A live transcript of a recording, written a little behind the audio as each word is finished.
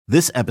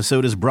This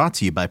episode is brought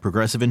to you by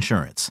Progressive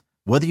Insurance.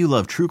 Whether you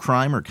love true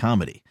crime or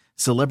comedy,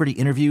 celebrity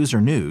interviews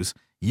or news,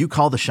 you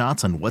call the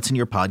shots on what's in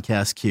your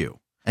podcast queue.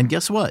 And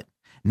guess what?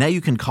 Now you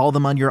can call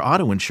them on your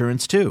auto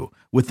insurance too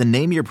with the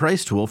Name Your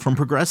Price tool from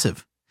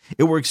Progressive.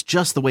 It works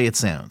just the way it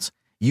sounds.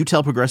 You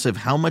tell Progressive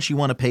how much you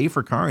want to pay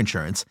for car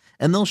insurance,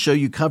 and they'll show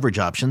you coverage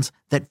options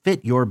that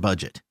fit your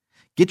budget.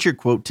 Get your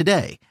quote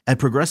today at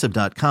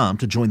Progressive.com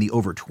to join the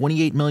over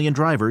 28 million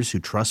drivers who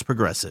trust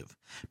Progressive.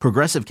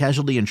 Progressive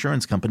Casualty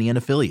Insurance Company and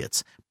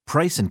Affiliates.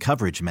 Price and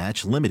coverage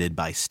match limited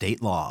by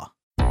state law.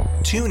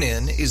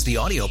 TuneIn is the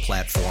audio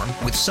platform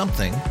with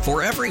something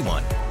for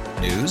everyone.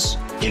 News.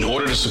 In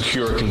order to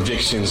secure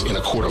convictions in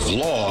a court of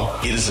law,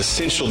 it is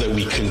essential that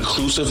we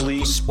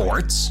conclusively.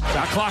 Sports.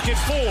 Shot clock at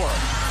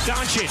 4.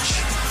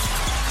 Doncic.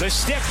 The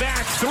step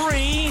back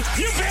 3.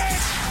 You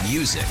bet.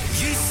 Music.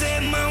 You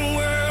set my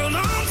world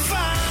on fire.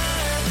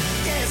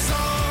 Yes,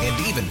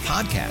 and even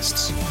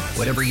podcasts.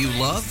 Whatever you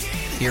love,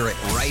 hear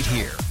it right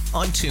here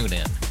on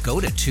TuneIn. Go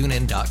to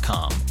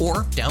TuneIn.com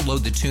or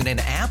download the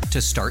TuneIn app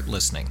to start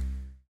listening.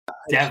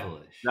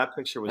 Devilish. That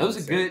picture was. That was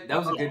a good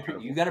picture.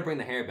 You got to bring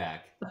the hair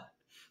back.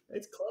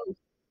 It's close.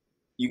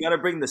 You got to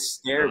bring the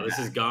stare back. This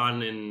is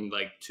gone in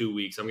like 2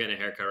 weeks. I'm getting a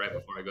haircut right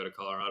before I go to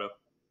Colorado.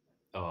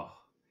 Oh,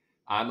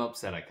 I'm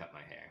upset I cut my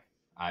hair.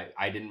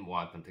 I didn't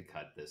want them to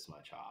cut this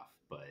much off,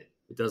 but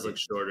it does look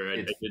shorter. I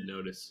did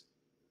notice.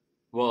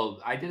 Well,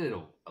 I did it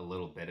a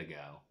little bit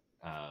ago,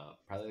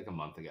 probably like a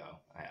month ago.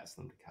 I asked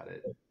them to cut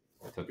it.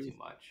 It took too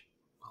much.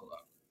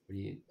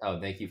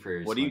 Thank you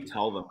for. What do you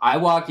tell them? I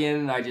walk in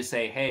and I just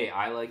say, "Hey,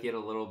 I like it a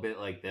little bit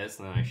like this,"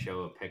 and then I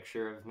show a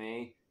picture of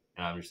me,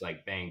 and I'm just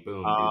like, "Bang,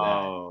 boom,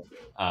 do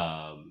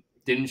that."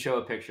 Didn't show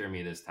a picture of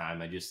me this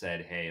time. I just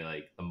said, "Hey,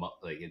 like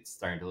it's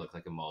starting to look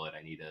like a mullet.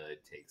 I need to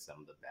take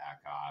some of the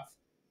back off.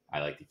 I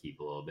like to keep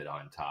a little bit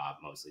on top,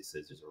 mostly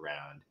scissors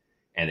around."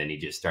 And then he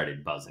just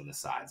started buzzing the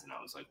sides, and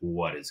I was like,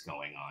 "What is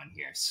going on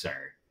here,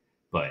 sir?"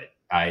 But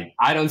I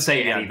don't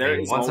say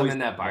anything. Once I'm in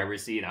that barber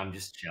seat, I'm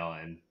just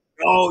chilling.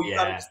 Oh,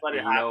 yeah. Just let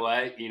it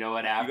happen. You know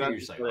what? After you're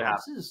just like,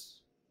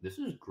 this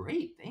is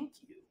great. Thank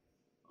you.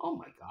 Oh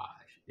my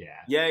gosh. Yeah.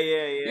 Yeah.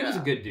 He was a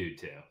good dude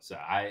too. So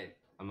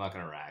I'm not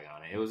gonna rag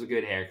on it. It was a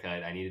good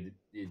haircut.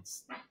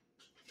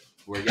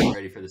 We're getting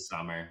ready for the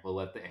summer. We'll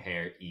let the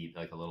hair eat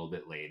like a little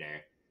bit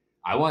later.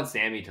 I want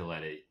Sammy to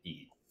let it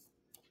eat.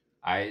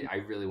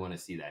 I really want to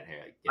see that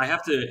hair. I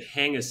have to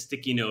hang a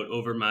sticky note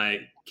over my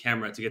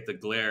camera to get the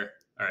glare.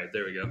 All right,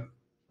 there we go.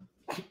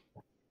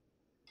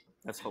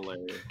 That's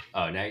hilarious.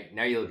 Oh,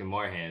 now you're looking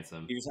more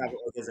handsome. You just have it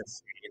like as a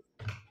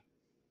shade.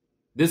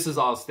 This is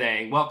all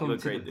staying. Welcome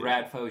to the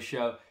Bradfo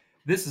Show.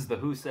 This is the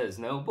Who Says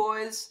No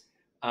Boys.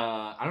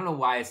 I don't know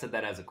why I said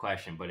that as a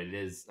question, but it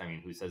is. I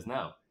mean, who says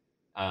no?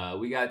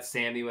 We got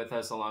Sammy with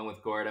us along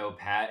with Gordo.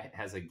 Pat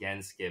has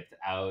again skipped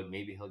out.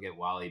 Maybe he'll get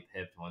Wally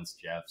pipped once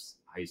Jeff's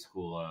high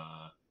school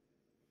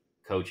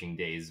coaching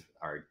days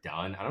are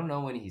done. I don't know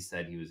when he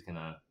said he was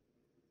gonna.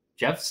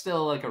 Jeff's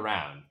still like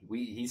around.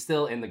 He's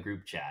still in the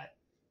group chat.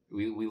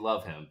 We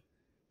love him.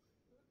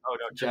 Oh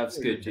no, Jeff's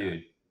good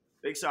dude.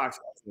 Big Sox.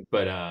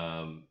 But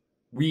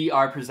we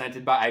are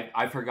presented by.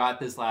 I forgot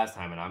this last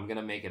time, and I'm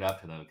gonna make it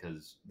up to them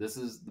because this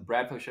is the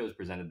Bradfo Show is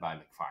presented by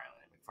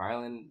McFarland.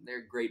 McFarland,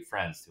 they're great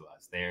friends to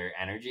us. Their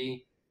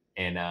energy,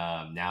 and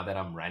now that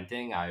I'm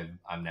renting,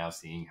 I'm now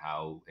seeing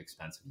how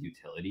expensive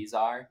utilities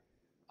are.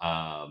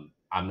 I'm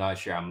not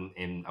sure.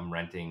 I'm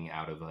renting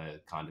out of a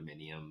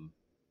condominium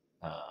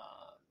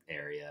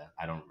area.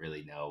 I don't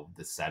really know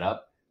the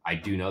setup. I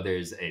do know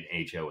there's an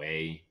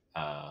HOA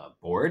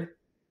board,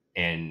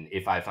 and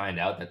if I find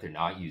out that they're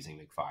not using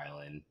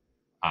McFarland,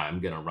 I'm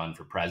gonna run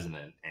for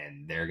president,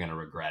 and they're gonna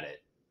regret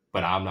it.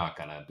 But I'm not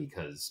gonna,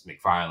 because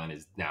McFarland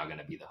is now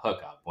gonna be the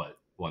hookup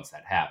once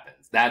that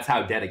happens. That's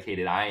how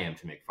dedicated I am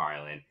to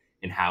McFarland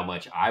and how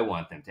much I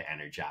want them to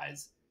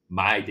energize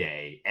my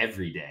day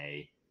every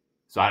day.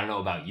 So I don't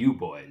know about you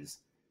boys,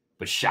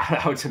 but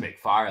shout out to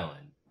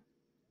McFarland.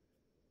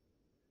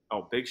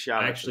 Oh, big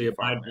shout out. I actually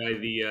abide by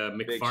the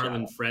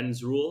McFarland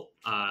friends rule.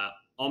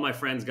 All my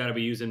friends got to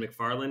be using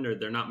McFarland or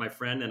they're not my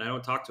friend, and I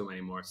don't talk to them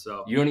anymore.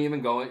 So you don't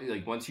even go,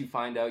 like, once you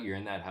find out you're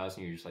in that house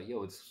and you're just like, yo,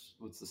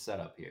 what's the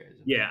setup here?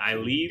 I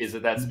leave. Is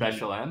it that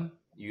special M?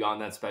 You on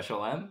that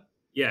special M?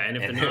 Yeah, and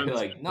if they're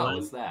like, no,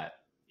 what's that?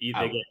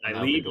 I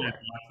leave and I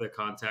block their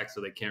contacts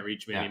so they can't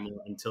reach me anymore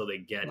until they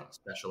get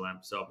special M.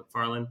 So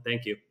McFarland,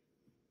 thank you.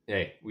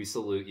 Hey, we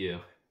salute you.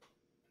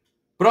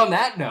 But on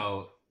that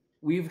note,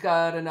 we've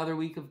got another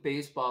week of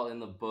baseball in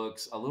the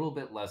books. A little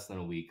bit less than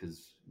a week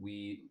because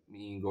me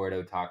and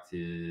Gordo talked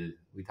to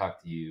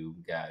you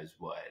guys.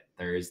 What,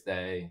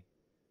 Thursday?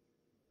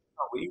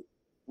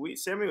 Oh,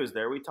 Sammy was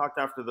there. We talked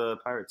after the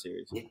Pirate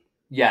series.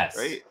 Yes.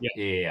 Right.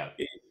 Yeah.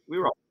 We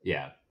were all.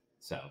 Yeah.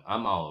 So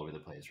I'm all over the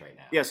place right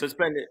now. Yeah. So it's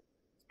been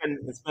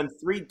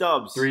 3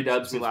 dubs. 3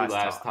 dubs since we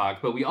last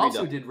talked. But we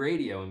also did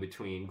radio in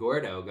between.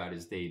 Gordo got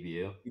his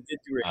debut. We did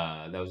do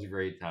radio. That was a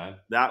great time.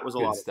 That was a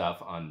lot of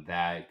stuff on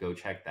that. Go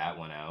check that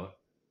one out.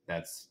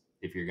 That's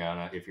if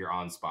you're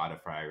on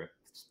Spotify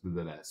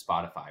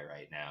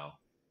right now,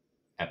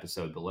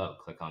 episode below,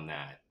 click on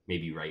that.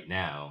 maybe right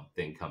now,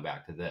 then come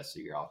back to this so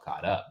you're all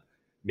caught up.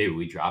 Maybe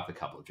we dropped a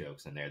couple of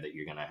jokes in there that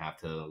you're going to have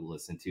to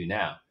listen to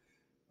now.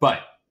 But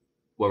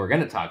what we're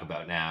going to talk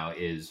about now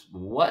is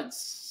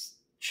what's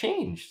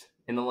changed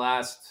in the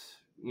last,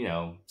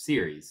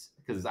 series.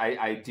 Because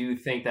I do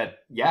think that,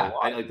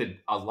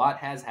 a lot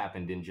has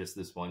happened in just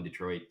this one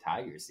Detroit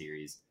Tigers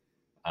series.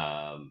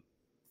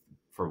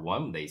 For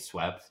one, they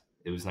swept.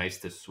 It was nice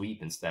to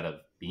sweep instead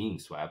of being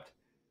swept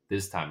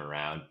this time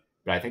around.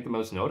 But I think the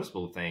most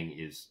noticeable thing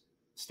is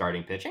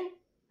starting pitching.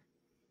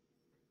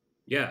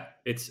 Yeah,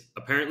 it's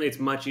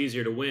much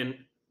easier to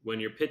win when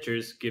your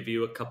pitchers give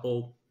you a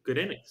couple good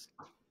innings.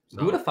 So,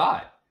 who would have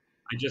thought?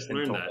 I just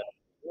learned that.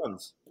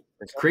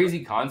 It's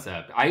crazy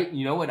concept.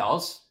 You know what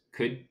else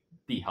could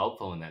be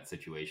helpful in that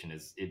situation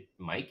is it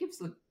might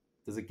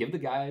does it give the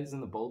guys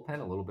in the bullpen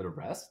a little bit of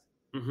rest?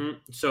 Mm-hmm.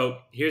 So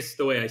here's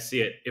the way I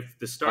see it. If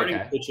the starting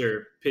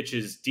pitcher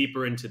pitches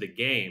deeper into the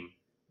game,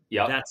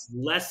 that's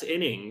less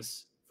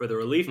innings for the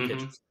relief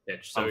pitchers to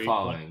pitch. So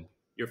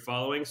you're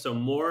following. So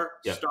more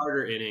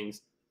starter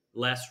innings,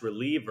 less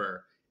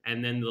reliever.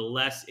 And then the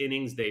less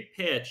innings they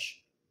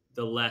pitch,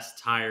 the less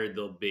tired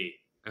they'll be.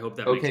 I hope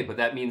that makes sense. But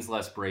that means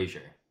less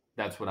Brazier.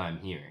 That's what I'm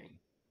hearing.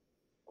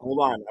 Hold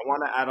on. I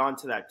want to add on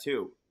to that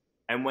too.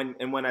 And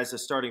when as a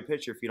starting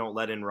pitcher, if you don't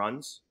let in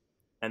runs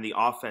and the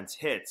offense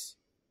hits,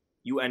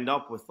 you end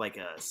up with like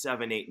a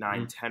 7, 8,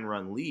 9, 10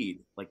 run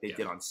lead like they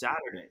did on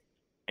Saturday.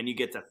 And you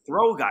get to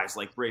throw guys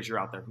like Brazier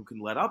out there who can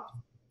let up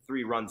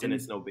 3 runs and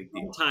it's no big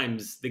deal.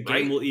 Sometimes the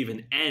game will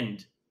even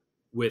end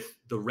with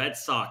the Red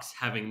Sox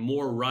having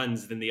more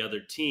runs than the other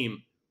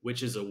team,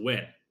 which is a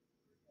win,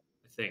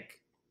 I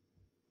think.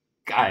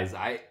 Guys,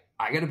 I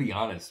got to be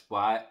honest.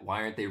 Why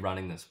aren't they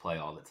running this play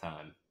all the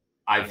time?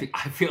 I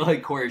feel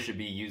like Corey should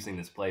be using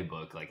this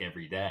playbook like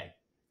every day.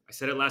 I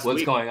said it last week.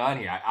 What's going on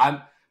here?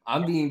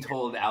 I'm being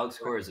told Alex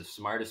Cora is the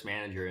smartest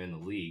manager in the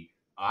league.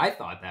 I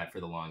thought that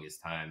for the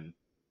longest time,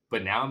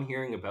 but now I'm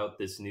hearing about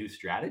this new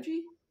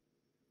strategy.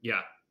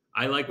 Yeah,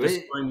 I like the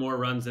scoring more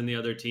runs than the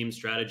other team's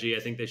strategy. I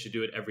think they should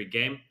do it every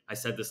game. I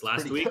said this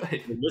last week.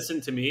 They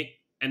listened to me,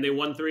 and they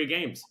won 3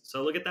 games.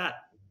 So look at that.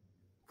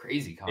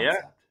 Crazy concept.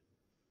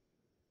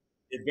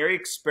 Yeah. A very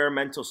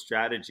experimental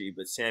strategy,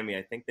 but Sammy,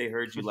 I think they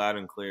heard you loud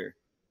and clear.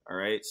 All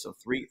right, so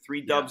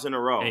three dubs in a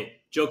row.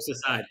 Hey, jokes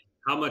aside,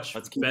 how much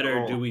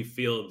better do we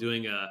feel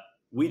doing a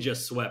 "We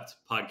Just Swept"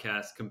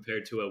 podcast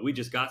compared to a "We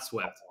Just Got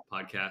Swept"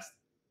 podcast?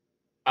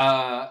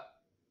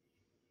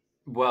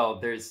 Well,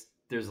 there's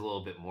a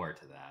little bit more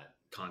to that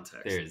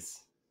context.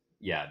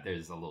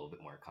 There's a little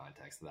bit more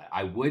context to that.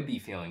 I would be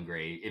feeling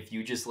great if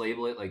you just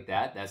label it like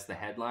that. That's the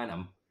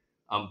headline.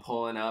 I'm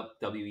pulling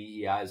up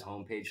WEEI's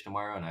homepage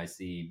tomorrow and I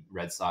see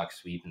Red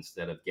Sox sweep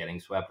instead of getting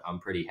swept. I'm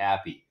pretty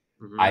happy.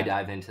 Mm-hmm. I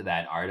dive into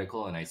that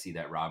article and I see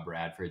that Rob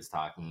Bradford's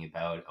talking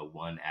about a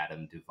one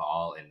Adam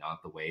Duvall and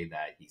not the way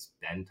that he's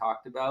been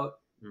talked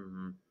about.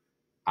 Mm-hmm.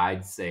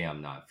 I'd say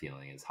I'm not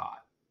feeling as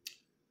hot.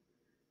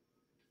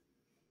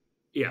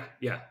 Yeah,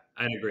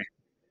 I'd agree.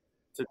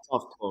 It's a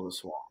tough pill to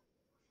swallow.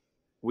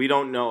 We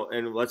don't know,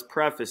 and let's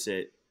preface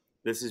it.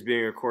 This is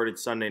being recorded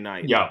Sunday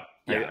night. Yeah.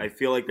 I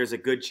feel like there's a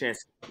good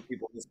chance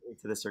people listening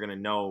to this are going to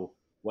know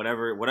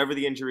whatever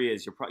the injury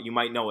is. You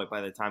might know it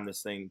by the time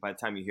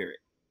you hear it.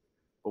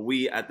 But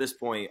we, at this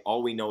point,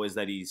 all we know is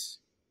that he's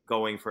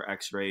going for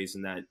X-rays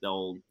and that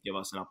they'll give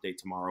us an update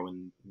tomorrow.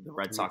 And the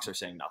Red Sox are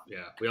saying nothing.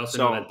 Yeah, we also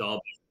know that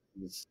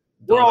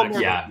Duvall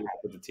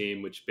with the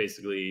team, which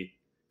basically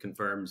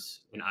confirms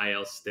an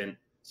IL stint.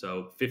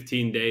 So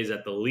 15 days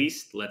at the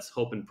least. Let's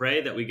hope and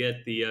pray that we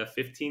get the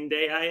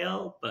 15-day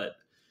IL. But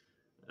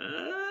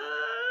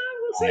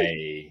we'll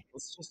see.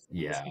 Let's just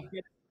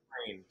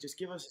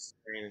give us a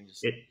strain and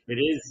just.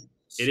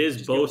 It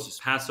is both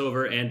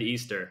Passover and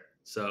Easter.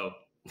 So.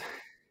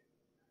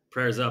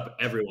 Prayers up,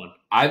 everyone.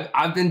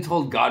 I've been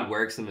told God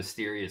works in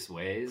mysterious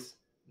ways.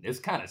 This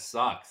kind of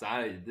sucks.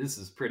 This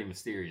is pretty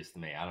mysterious to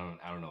me. I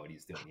don't know what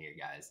he's doing here,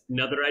 guys.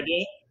 Another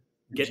idea: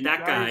 get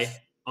that guy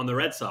on the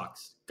Red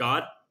Sox.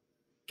 God,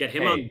 get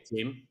him on the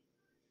team.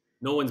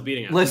 No one's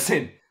beating him.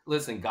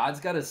 Listen.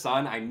 God's got a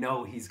son. I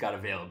know he's got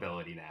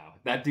availability now.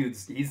 That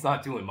he's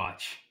not doing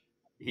much.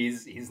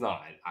 He's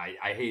not.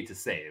 I hate to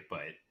say it,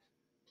 but.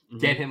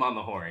 Get him on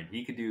the horn.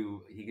 He could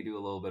do a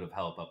little bit of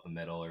help up the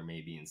middle or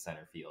maybe in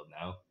center field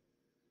now.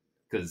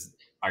 Because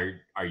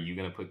are you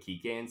going to put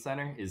Kike in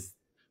center?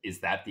 Is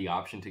that the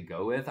option to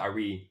go with? Are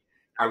we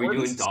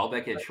doing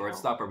Dahlbeck at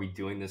shortstop? Are we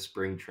doing this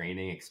spring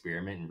training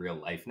experiment in real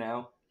life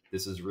now?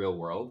 This is real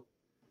world.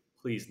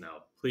 Please no.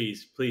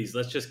 Please.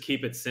 Let's just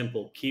keep it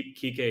simple. Keep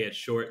Kike at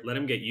short. Let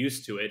him get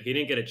used to it. He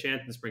didn't get a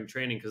chance in spring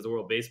training because of the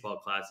World Baseball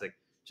Classic.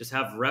 Just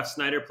have Ref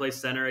Snyder play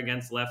center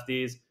against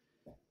lefties.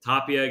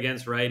 Tapia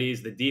against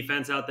righties. The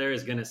defense out there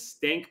is going to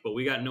stink, but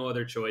we got no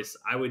other choice.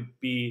 I would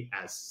be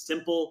as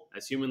simple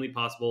as humanly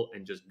possible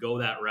and just go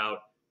that route.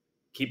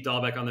 Keep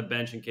Dahlbeck on the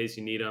bench in case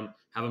you need him.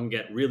 Have him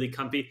get really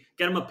comfy.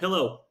 Get him a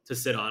pillow to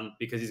sit on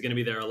because he's going to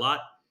be there a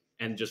lot.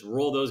 And just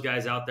roll those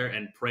guys out there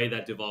and pray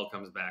that Duvall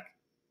comes back.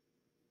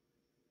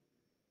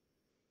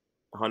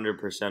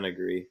 100%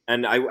 agree.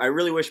 And I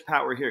really wish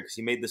Pat were here because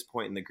he made this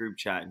point in the group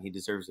chat and he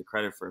deserves the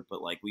credit for it.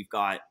 But like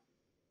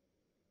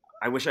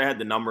I wish I had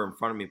the number in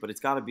front of me, but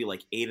it's got to be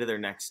like 8 of their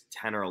next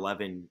 10 or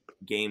 11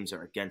 games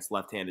are against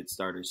left-handed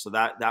starters. So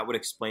that would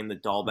explain the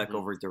Dahlbeck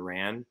over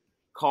Duran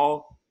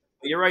call.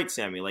 But you're right,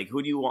 Sammy. Like,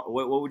 who do you want?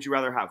 What would you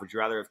rather have? Would you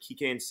rather have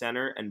Kike in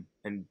center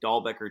and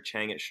Dahlbeck or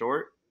Chang at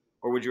short?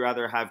 Or would you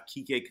rather have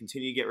Kike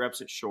continue to get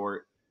reps at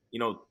short?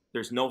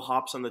 There's no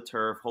hops on the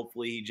turf.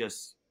 Hopefully he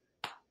just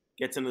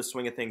gets into the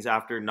swing of things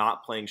after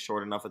not playing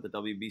short enough at the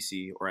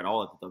WBC or at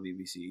all at the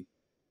WBC.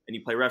 And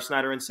you play Ref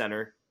Snyder in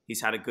center.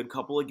 He's had a good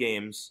couple of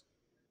games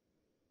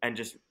and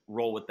just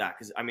roll with that.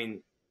 Because, I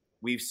mean,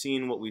 we've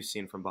seen what we've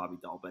seen from Bobby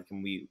Dahlbeck,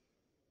 and we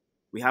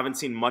haven't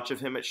seen much of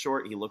him at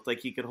short. He looked like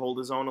he could hold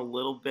his own a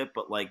little bit,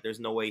 but, like, there's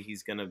no way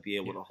he's going to be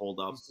able to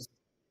hold up.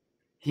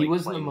 He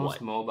was the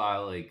most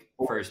mobile, like,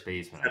 first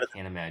baseman. I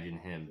can't imagine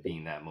him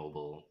being that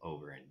mobile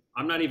over in.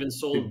 I'm not even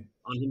sold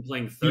on him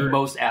playing third. The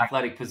most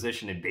athletic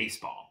position in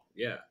baseball.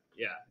 Yeah.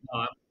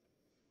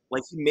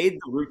 Like, he made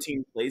the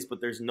routine plays,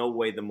 but there's no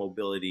way the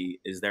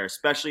mobility is there,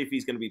 especially if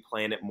he's going to be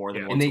playing it more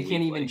than once and a they week.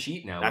 can't even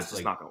cheat now. That's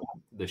just not going to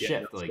work. The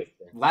shift. Like,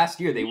 last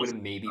year, they would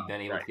have maybe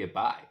been able to get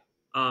by.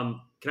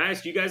 Can I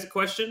ask you guys a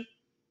question?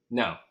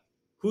 No.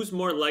 Who's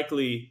more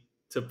likely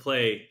to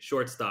play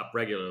shortstop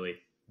regularly,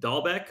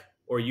 Dahlbeck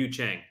or Yu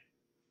Chang?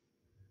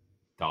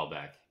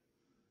 Dahlbeck.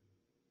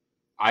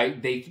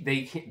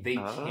 They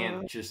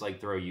can't just like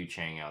throw Yu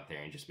Chang out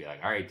there and just be like,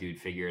 all right, dude,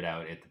 figure it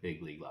out at the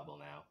big league level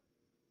now.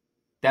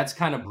 That's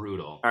kind of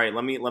brutal. All right,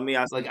 let me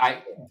ask. Like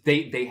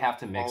they have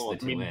to mix the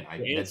two in.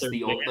 That's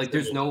the only, like.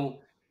 There's no,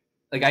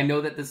 like, I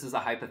know that this is a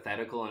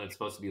hypothetical and it's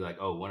supposed to be like,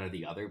 oh, one or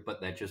the other, but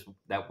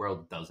that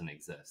world doesn't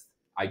exist.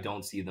 I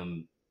don't see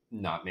them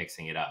not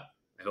mixing it up.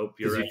 I hope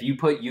you're right. Because if you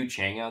put Yu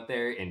Chang out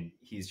there and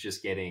he's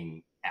just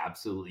getting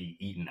absolutely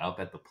eaten up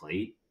at the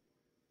plate,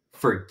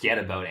 forget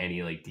about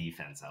any like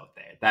defense out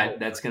there.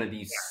 That's going to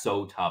be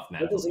so tough.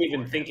 I wasn't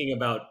even thinking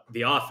about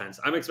the offense.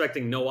 I'm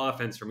expecting no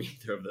offense from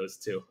either of those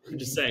two. I'm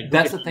just saying.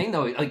 That's the thing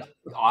though. Like,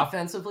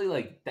 offensively,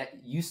 like, that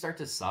you start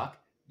to suck,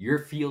 your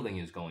fielding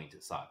is going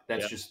to suck.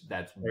 That's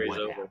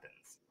what happens.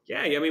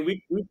 Yeah. I mean,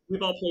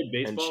 we've all played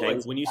baseball.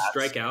 Like, when you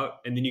strike out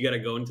and then you got to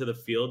go into the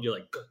field, you're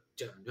like,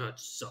 damn, that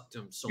sucked.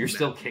 I'm so You're mad.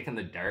 still kicking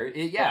the dirt.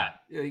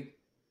 Like,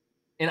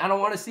 and I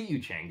don't want to see Yu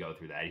Chang go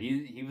through that.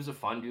 He was a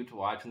fun dude to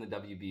watch in the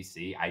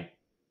WBC.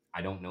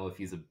 I don't know if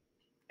he's a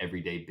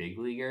everyday big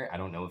leaguer. I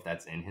don't know if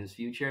that's in his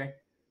future,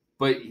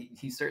 but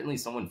he's certainly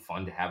someone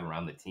fun to have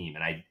around the team.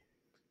 And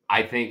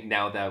I think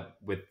now that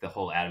with the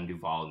whole Adam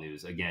Duvall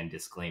news, again,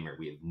 disclaimer,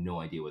 we have no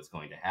idea what's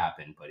going to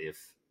happen. But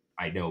if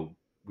I know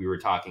we were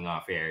talking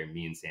off air,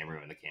 me and Sam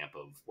were in the camp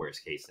of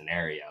worst case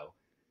scenario.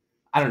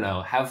 I don't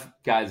know, have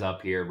guys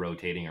up here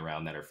rotating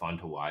around that are fun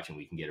to watch, and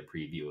we can get a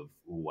preview of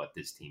what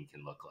this team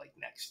can look like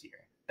next year.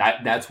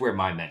 That's where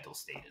my mental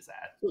state is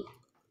at.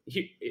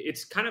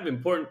 It's kind of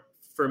important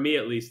for me,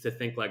 at least, to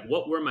think like,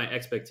 what were my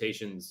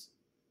expectations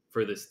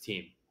for this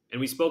team? And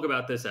we spoke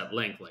about this at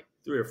length, like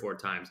 3 or 4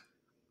 times.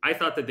 I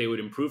thought that they would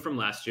improve from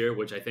last year,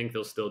 which I think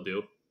they'll still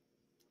do.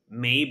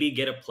 Maybe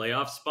get a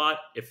playoff spot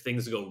if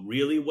things go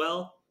really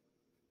well,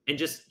 and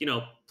just,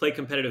 play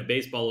competitive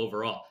baseball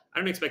overall. I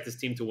don't expect this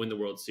team to win the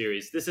World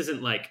Series. This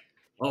isn't like,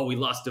 oh, we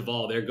lost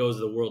Duvall, there goes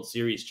the World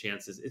Series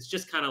chances. It's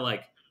just kind of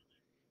like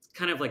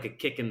a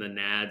kick in the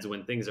nads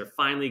when things are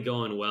finally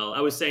going well. I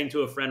was saying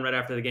to a friend right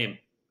after the game,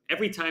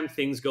 every time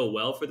things go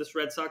well for this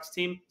Red Sox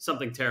team,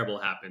 something terrible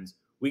happens.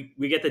 We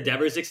get the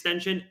Devers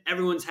extension,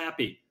 everyone's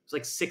happy. It's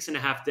like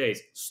 6.5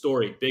 days.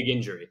 Story, big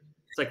injury.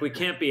 It's like, we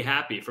can't be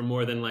happy for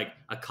more than like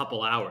a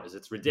couple hours.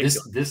 It's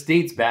ridiculous. This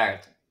dates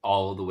back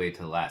all the way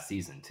to the last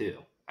season too.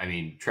 I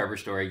mean, Trevor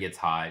Story gets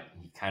hot,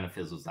 he kind of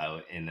fizzles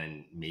out, and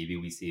then maybe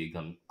we see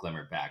a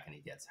glimmer back and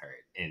he gets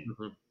hurt. And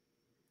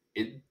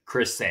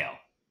Chris Sale,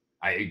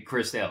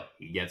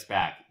 he gets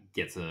back,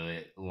 gets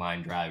a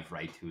line drive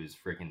right to his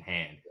freaking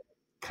hand,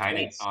 kind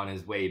of on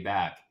his way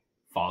back,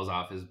 falls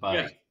off his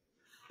bike.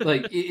 Yeah.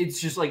 Like, it's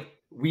just like,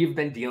 we've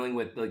been dealing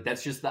with, like,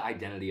 that's just the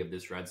identity of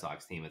this Red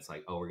Sox team. It's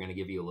like, oh, we're going to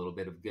give you a little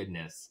bit of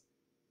goodness.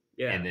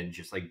 Yeah. And then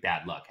just like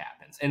bad luck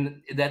happens.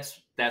 And that's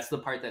the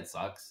part that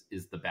sucks,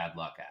 is the bad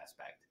luck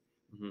aspect.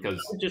 Because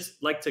I would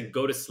just like to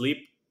go to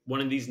sleep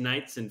one of these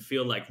nights and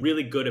feel like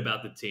really good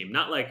about the team.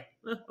 Not like,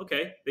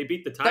 okay, they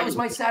beat the Tigers. That was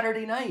my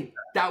Saturday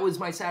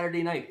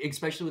night.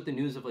 Especially with the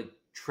news of like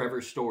Trevor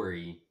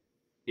Story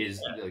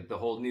like the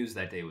whole news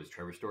that day was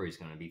Trevor Story is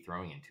going to be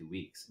throwing in 2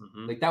 weeks.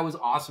 Like, that was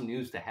awesome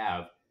news to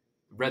have.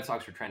 Red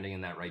Sox are trending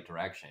in that right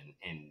direction,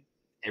 and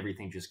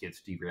everything just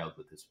gets derailed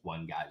with this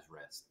one guy's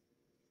wrist.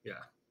 Yeah.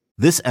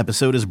 This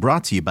episode is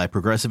brought to you by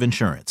Progressive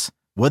Insurance.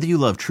 Whether you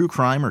love true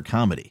crime or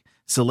comedy,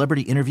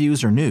 celebrity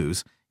interviews or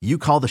news, you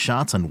call the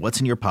shots on what's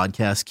in your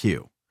podcast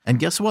queue. And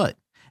guess what?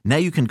 Now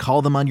you can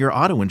call them on your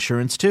auto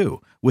insurance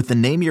too, with the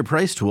Name Your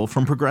Price tool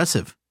from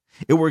Progressive.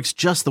 It works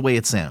just the way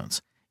it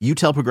sounds. You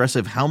tell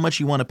Progressive how much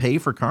you want to pay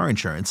for car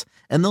insurance,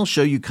 and they'll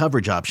show you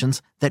coverage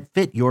options that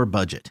fit your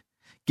budget.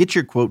 Get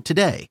your quote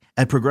today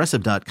at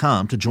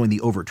Progressive.com to join the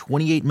over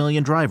 28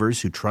 million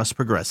drivers who trust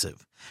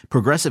Progressive.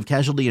 Progressive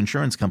Casualty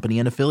Insurance Company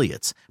and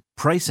Affiliates.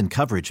 Price and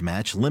coverage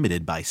match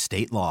limited by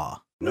state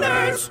law.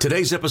 Nerds.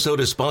 Today's episode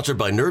is sponsored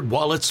by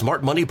NerdWallet's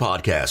Smart Money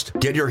Podcast.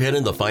 Get your head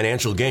in the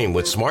financial game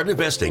with smart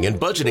investing and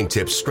budgeting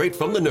tips straight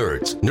from the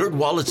nerds.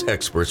 NerdWallet's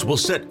experts will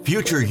set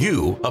future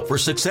you up for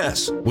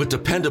success with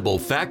dependable,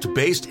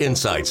 fact-based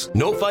insights.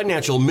 No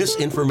financial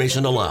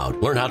misinformation allowed.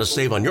 Learn how to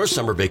save on your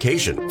summer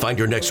vacation, find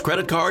your next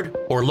credit card,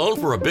 or loan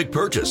for a big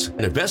purchase,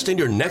 and invest in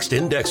your next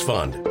index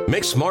fund.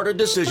 Make smarter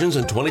decisions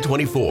in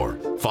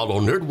 2024.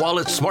 Follow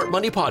NerdWallet's Smart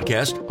Money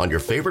Podcast on your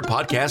favorite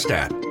podcast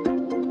app.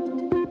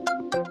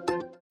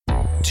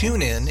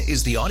 TuneIn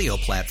is the audio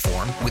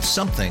platform with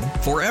something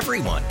for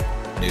everyone.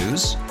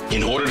 News.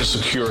 In order to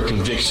secure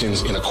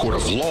convictions in a court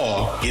of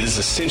law, it is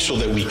essential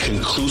that we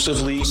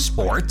conclusively.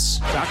 Sports.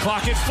 Shot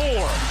clock at 4.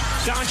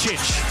 Doncic.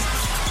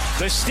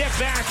 The step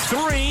back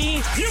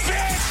 3. You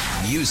bet.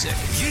 Music.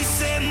 You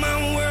set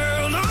my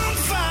world on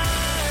fire.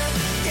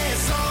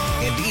 Yes,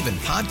 and even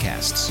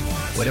podcasts.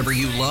 Whatever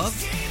you love,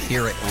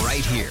 hear it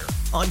right here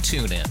on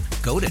TuneIn.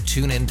 Go to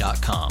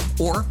TuneIn.com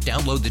or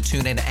download the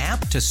TuneIn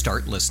app to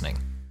start listening.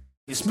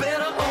 It's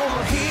better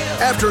over here.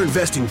 After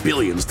investing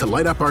billions to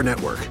light up our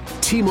network,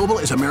 T-Mobile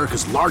is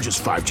America's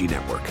largest 5G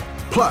network.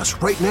 Plus,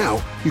 right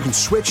now, you can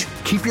switch,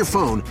 keep your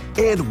phone,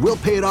 and we'll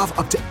pay it off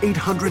up to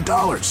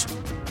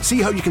 $800.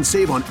 See how you can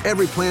save on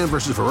every plan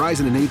versus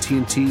Verizon and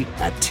AT&T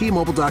at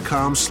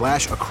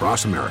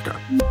T-Mobile.com/across America.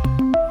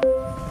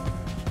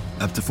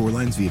 Up to 4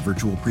 lines via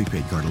virtual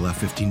prepaid card. Allow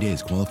 15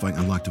 days. Qualifying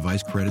unlocked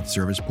device credit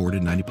service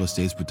ported 90+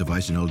 days with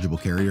device and eligible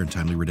carrier and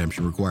timely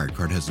redemption required.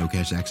 Card has no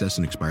cash access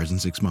and expires in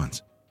 6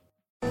 months.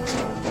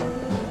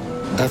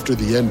 After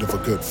the end of a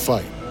good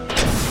fight,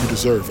 you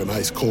deserve an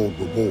ice-cold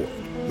reward.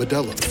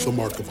 Modelo is the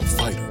mark of a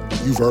fighter.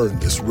 You've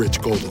earned this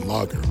rich golden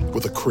lager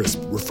with a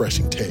crisp,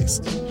 refreshing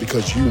taste.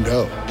 Because you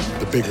know,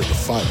 the bigger the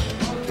fight,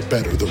 the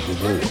better the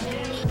reward.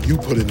 You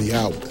put in the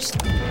hours,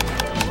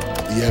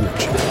 the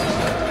energy,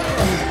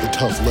 the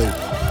tough labor.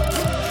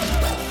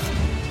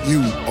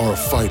 You are a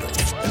fighter,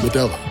 and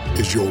Modelo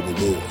is your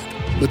reward.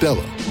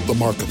 Modelo, the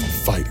mark of a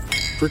fighter.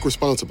 Drink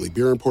responsibly.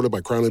 Beer imported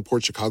by Crown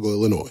Imports, Chicago,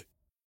 Illinois.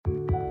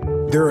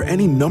 There are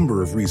any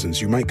number of reasons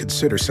you might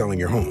consider selling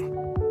your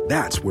home.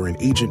 That's where an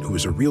agent who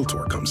is a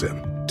realtor comes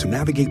in to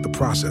navigate the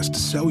process to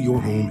sell your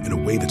home in a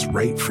way that's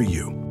right for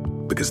you.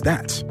 Because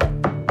that's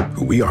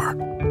who we are.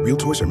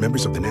 Realtors are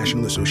members of the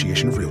National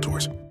Association of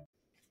Realtors.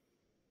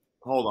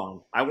 Hold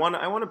on. I want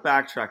to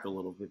backtrack a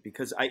little bit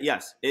because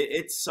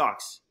it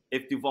sucks.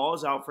 If Duvall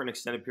is out for an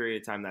extended period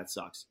of time, that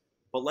sucks.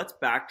 But let's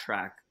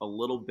backtrack a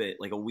little bit,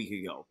 like a week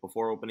ago,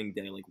 before opening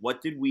day. Like,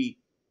 what did we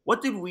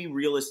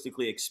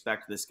realistically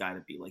expect this guy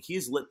to be? Like,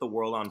 he's lit the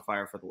world on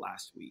fire for the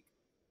last week.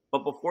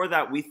 But before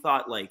that, we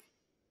thought, like,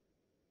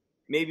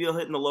 maybe he'll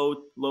hit in the low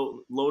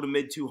to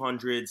mid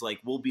 200s.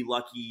 Like, we'll be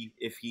lucky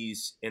if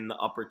he's in the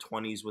upper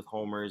 20s with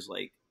homers.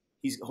 Like,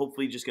 he's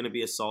hopefully just going to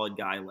be a solid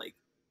guy. Like,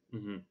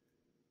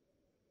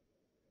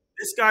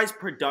 This guy's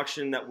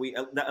production that we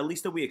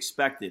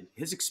expected,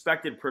 his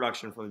expected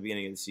production from the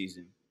beginning of the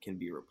season can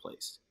be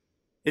replaced.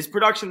 His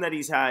production that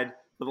he's had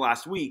for the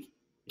last week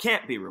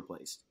can't be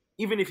replaced.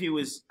 Even if he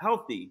was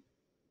healthy,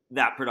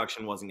 that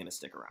production wasn't going to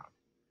stick around.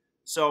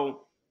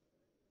 So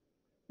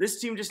this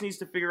team just needs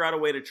to figure out a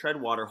way to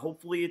tread water.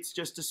 Hopefully it's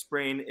just a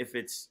sprain. If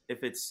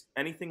it's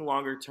anything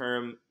longer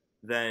term,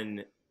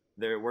 then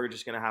we're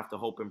just going to have to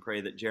hope and pray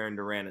that Jarren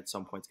Duran at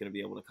some point is going to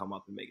be able to come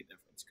up and make a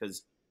difference.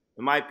 Because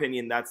in my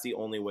opinion, that's the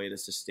only way to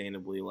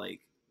sustainably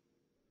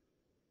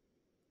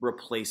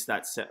replace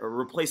a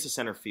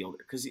center fielder.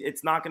 Because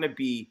it's not going to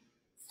be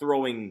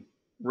throwing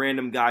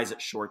random guys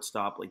at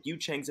shortstop. Like, Yu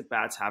Chang's at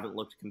bats haven't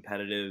looked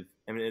competitive.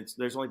 I mean,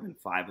 there's only been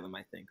 5 of them,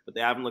 I think, but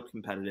they haven't looked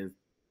competitive.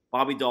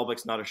 Bobby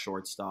Dahlbeck's not a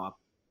shortstop.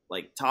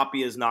 Like,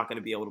 Tapia is not going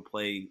to be able to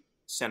play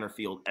center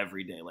field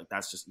every day. Like,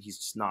 he's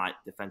just not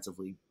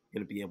defensively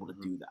going to be able to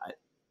do that.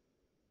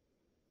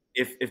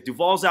 If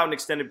Duvall's out an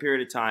extended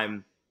period of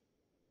time,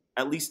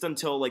 at least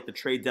until like the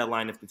trade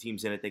deadline, if the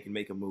team's in it, they can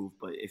make a move.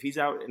 But if he's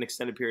out an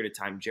extended period of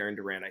time, Jarren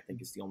Duran, I think,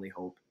 is the only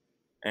hope.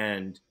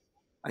 And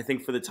I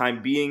think for the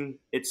time being,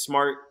 it's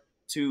smart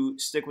to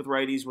stick with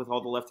righties with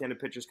all the left-handed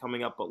pitchers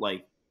coming up. But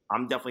like,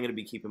 I'm definitely going to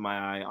be keeping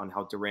my eye on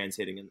how Duran's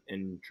hitting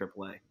in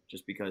AAA,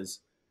 just because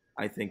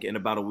I think in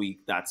about a week,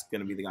 that's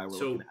going to be the guy we're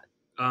looking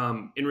at.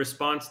 In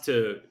response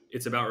to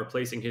it's about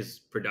replacing his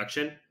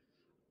production,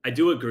 I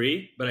do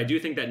agree, but I do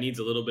think that needs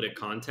a little bit of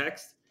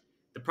context.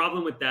 The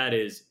problem with that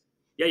is,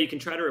 yeah, you can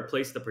try to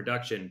replace the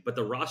production, but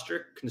the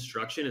roster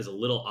construction is a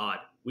little odd.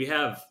 We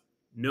have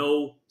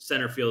no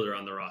center fielder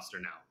on the roster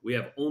now. We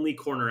have only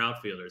corner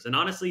outfielders. And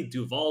honestly,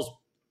 Duvall's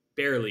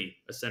barely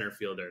a center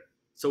fielder.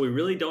 So we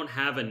really don't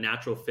have a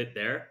natural fit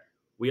there.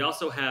 We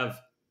also have,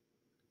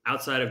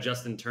 outside of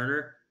Justin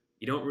Turner,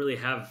 you don't really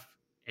have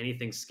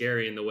anything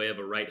scary in the way of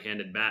a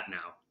right-handed bat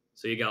now.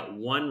 So you got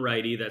one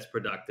righty that's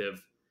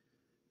productive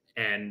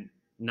and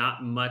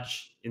not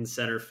much in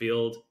center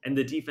field. And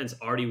the defense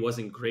already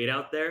wasn't great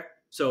out there.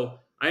 So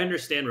I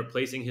understand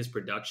replacing his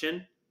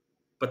production,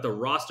 but the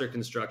roster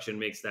construction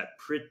makes that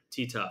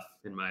pretty tough,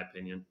 in my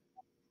opinion.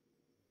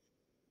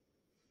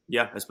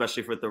 Yeah,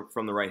 especially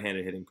from the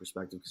right-handed hitting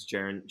perspective, because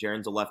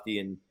Jaren's a lefty,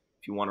 and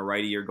if you want a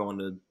righty, you're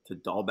going to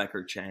Dahlbeck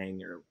or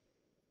Chang, or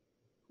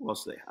who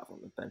else do they have on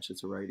the bench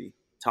that's a righty?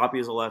 Tapia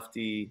is a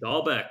lefty.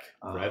 Dahlbeck.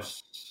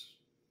 Refs.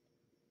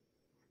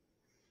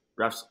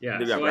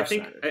 Yeah, so I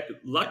think,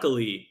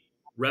 luckily,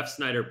 Ref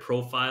Snyder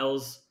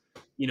profiles,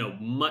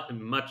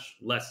 much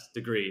less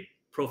degree,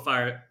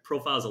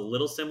 profiles a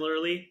little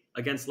similarly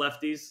against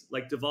lefties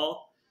like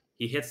Duvall.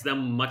 He hits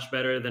them much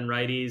better than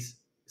righties.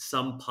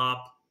 Some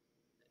pop.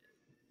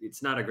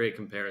 It's not a great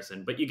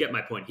comparison, but you get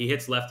my point. He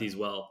hits lefties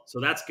well, so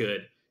that's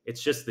good.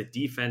 It's just the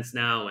defense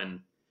now, and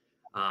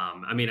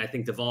I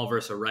think Duvall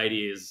versus a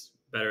righty is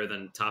better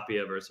than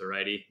Tapia versus a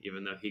righty,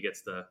 even though he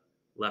gets the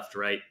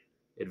left-right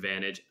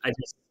advantage.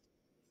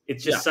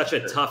 It's such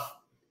a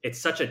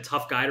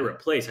tough guy to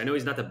replace. I know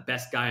he's not the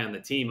best guy on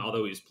the team,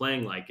 although he was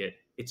playing like it.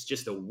 It's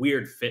just a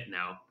weird fit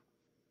now.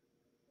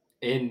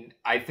 And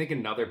I think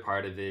another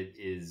part of it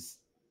is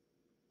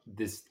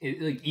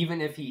even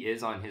if he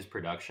is on his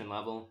production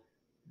level,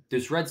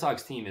 this Red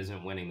Sox team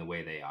isn't winning the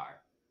way they are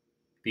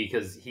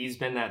because he's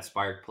been that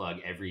spark plug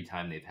every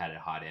time they've had a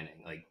hot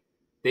inning. Like,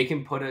 they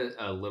can put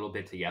a little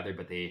bit together,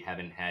 but they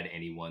haven't had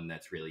anyone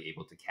that's really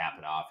able to cap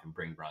it off and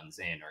bring runs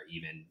in, or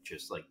even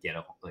just like get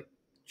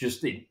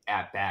just an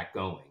at bat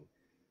going.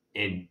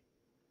 And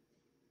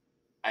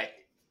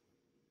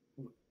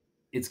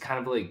it's kind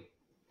of like,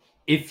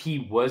 if he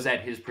was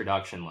at his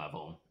production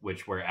level,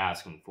 which we're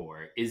asking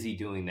for, is he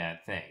doing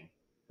that thing?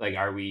 Like,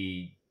 are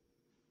we,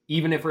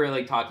 even if we're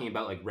like talking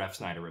about like Ref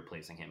Snyder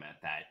replacing him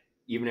at that,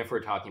 even if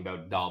we're talking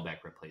about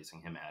Dahlbeck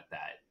replacing him at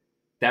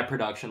that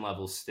production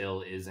level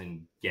still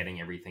isn't getting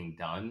everything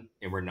done,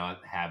 and we're not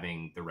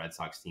having the Red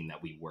Sox team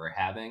that we were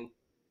having.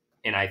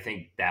 And I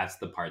think that's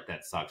the part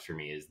that sucks for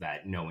me, is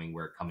that knowing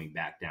we're coming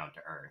back down to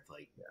earth.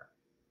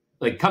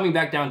 Like coming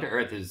back down to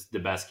earth is the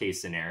best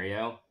case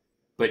scenario,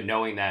 but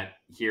knowing that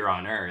here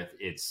on earth,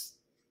 it's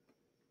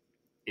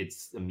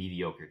a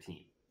mediocre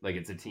team. Like,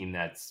 it's a team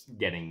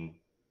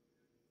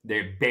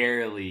they're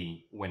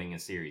barely winning a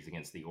series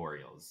against the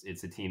Orioles.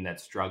 It's a team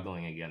that's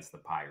struggling against the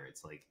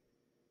Pirates. Like,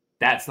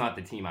 that's not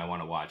the team I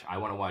want to watch. I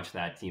want to watch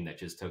that team that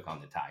just took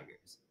on the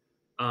Tigers.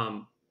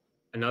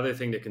 Another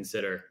thing to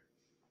consider,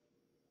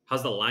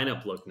 how's the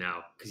lineup look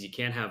now? Because you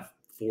can't have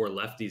 4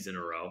 lefties in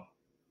a row.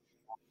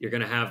 You're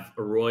going to have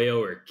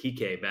Arroyo or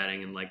Kike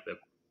batting in like the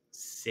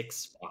 6th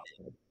spot,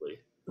 probably.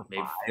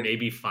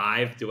 Maybe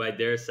 5, do I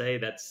dare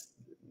say?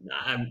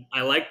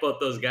 I like both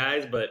those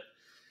guys, but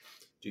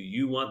do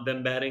you want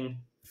them batting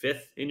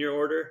 5th in your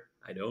order?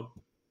 I don't.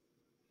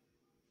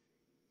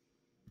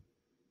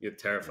 You're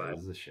terrified.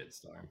 This is a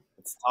shitstorm.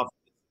 It's tough.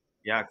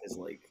 Yeah, because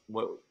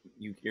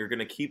you're going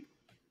to keep,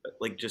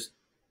 just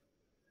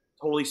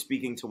totally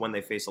speaking to when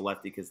they face a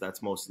lefty, because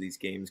that's most of these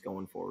games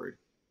going forward.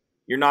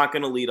 You're not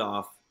going to lead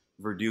off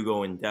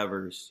Verdugo and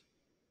Devers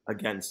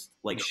against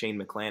Shane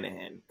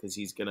McClanahan, because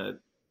he's going to,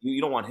 you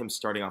don't want him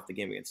starting off the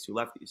game against 2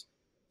 lefties.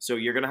 So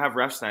you're going to have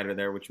Ref Snyder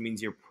there, which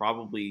means you're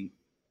probably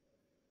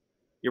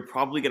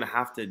going to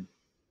have to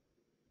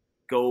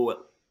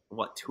go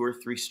 2 or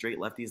 3 straight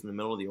lefties in the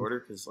middle of the order,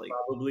 because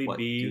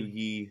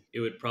Doogie, it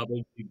would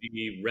probably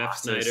be Ref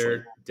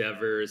Snyder,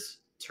 Devers,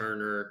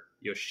 Turner,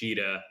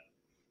 Yoshida.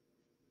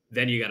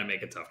 Then you got to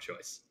make a tough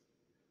choice.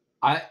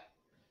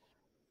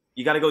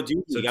 You got to go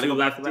Doogie. So you got to go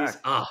back to back.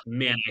 Oh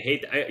man, I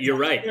hate that. You're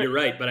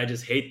right, but I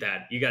just hate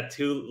that. You got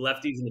 2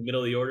 lefties in the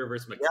middle of the order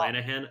versus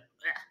McClanahan.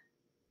 Yeah.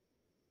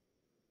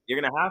 You're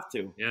gonna have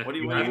to. Yeah, what are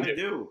you gonna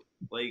do?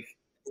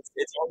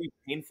 It's already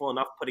painful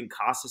enough putting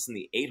Casas in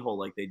the 8-hole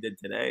like they did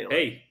today.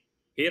 Hey,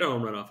 he had a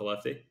home run off a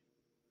lefty.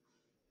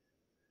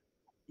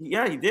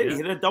 Yeah, he did. Yeah. He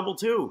hit a double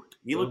too.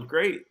 He looked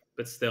great.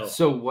 But still.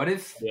 So what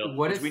if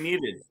we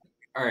needed?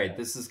 All right,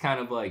 this is kind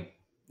of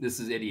this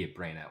is idiot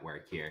brain at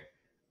work here.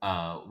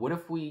 What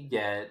if we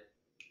get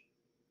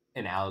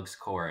an Alex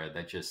Cora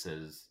that just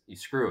says, "You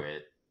screw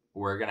it.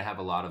 We're gonna have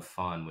a lot of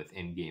fun with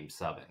in-game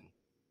subbing,"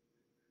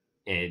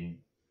 and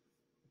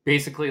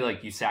basically,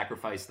 you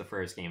sacrifice the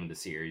first game of the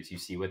series, you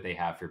see what they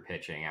have for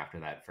pitching after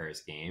that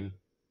first game,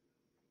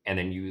 and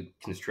then you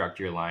construct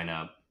your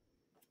lineup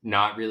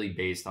not really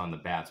based on the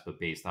bats, but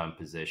based on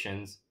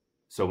positions.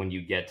 So when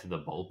you get to the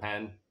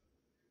bullpen,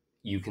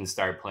 you can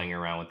start playing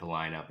around with the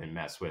lineup and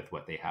mess with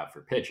what they have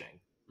for pitching.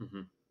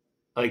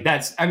 Mm-hmm.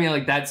 That's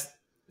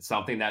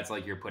something that's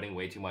you're putting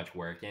way too much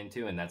work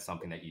into, and that's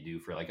something that you do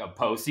for a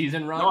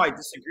postseason run. No, I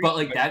disagree.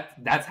 But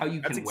that's how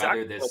you can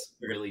weather this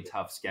really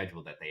tough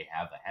schedule that they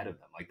have ahead of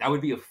them. That would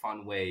be a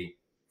fun way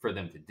for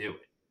them to do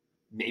it.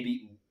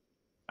 Maybe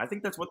I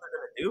think that's what they're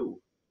gonna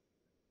do.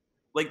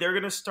 They're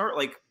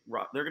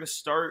gonna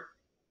start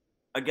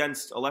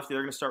against a lefty.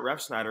 They're gonna start Ref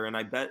Snyder, and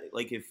I bet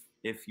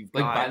if you've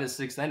got by the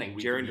 6th inning,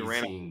 we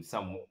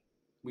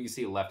can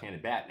see a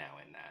left-handed bat now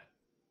in that.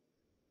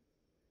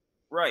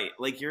 Right,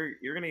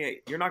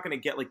 you're not gonna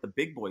get the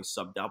big boys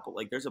subbed out, but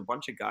there's a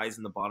bunch of guys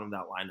in the bottom of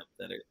that lineup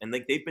that are, and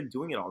they've been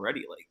doing it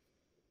already.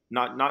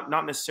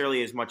 Not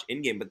necessarily as much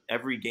in game, but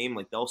every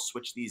game they'll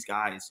switch these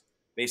guys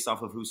based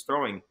off of who's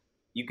throwing,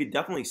 you could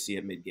definitely see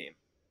it mid game.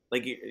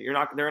 Like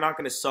they're not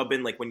going to sub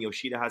in like when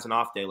Yoshida has an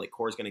off day. Like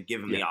Cora's going to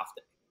give him the off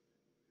day,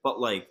 but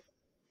like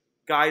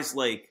guys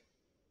like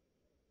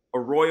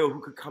Arroyo who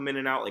could come in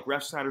and out, like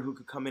Ref Snyder who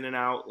could come in and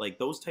out, like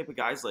those type of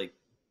guys, like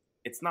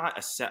it's not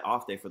a set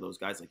off day for those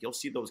guys. Like you'll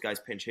see those guys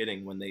pinch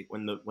hitting when the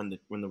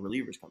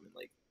relievers come in.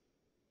 Like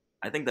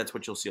I think that's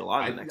what you'll see a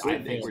lot of the next.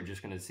 I think we're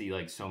just going to see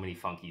like so many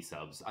funky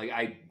subs.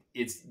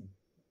 It's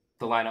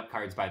the lineup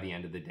cards by the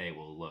end of the day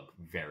will look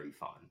very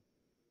fun.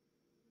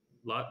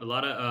 A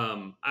lot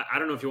of I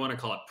don't know if you want to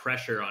call it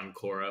pressure on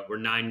Cora. We're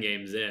 9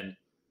 games in,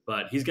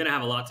 but he's going to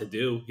have a lot to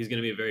do. He's going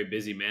to be a very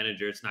busy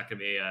manager. It's not going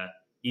to be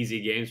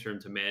easy games for him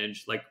to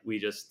manage, like we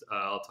just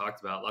all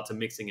talked about. Lots of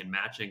mixing and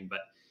matching, but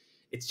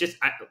it's just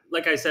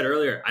like I said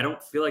earlier, I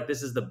don't feel like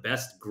this is the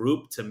best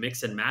group to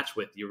mix and match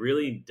with. You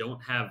really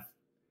don't have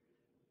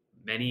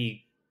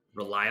many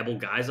reliable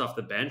guys off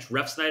the bench.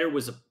 Ref Snyder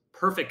was a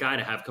perfect guy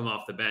to have come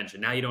off the bench,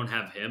 and now you don't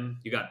have him.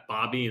 You got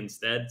Bobby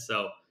instead.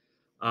 So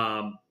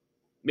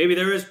maybe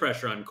there is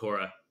pressure on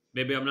Cora.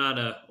 Maybe I'm not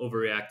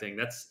overreacting.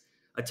 That's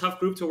a tough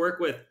group to work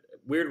with.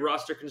 Weird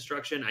roster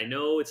construction. I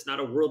know it's not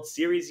a World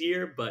Series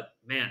year, but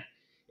man,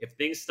 if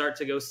things start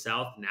to go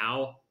south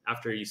now,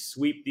 after you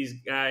sweep these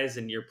guys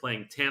and you're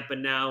playing Tampa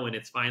now and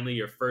it's finally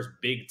your first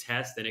big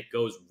test and it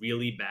goes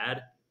really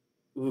bad,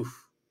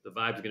 oof, the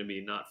vibe's going to be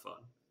not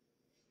fun.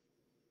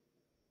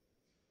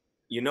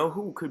 You know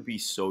who could be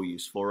so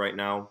useful right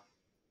now?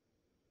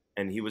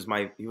 And he was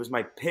my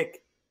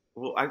pick.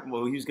 He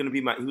was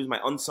my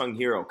unsung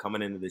hero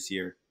coming into this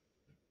year.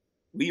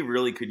 We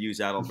really could use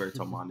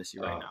Adalberto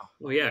Mondesi right now.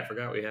 Oh yeah, I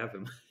forgot we have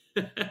him.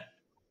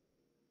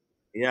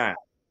 Yeah.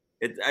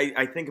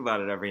 I think about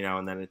it every now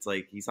and then. It's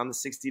like he's on the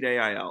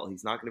 60-day IL.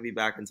 He's not going to be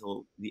back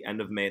until the end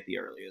of May at the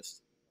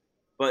earliest.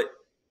 But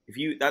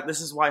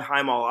this is why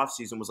Heim all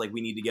offseason was like,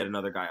 we need to get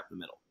another guy up the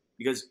middle.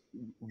 Because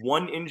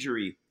one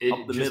injury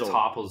up the middle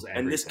topples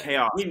everything. And this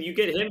chaos. I mean, you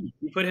get him.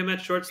 You put him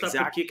at shortstop,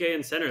 Exactly. Put Kike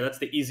in center. That's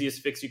the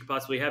easiest fix you could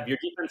possibly have. Your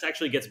defense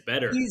actually gets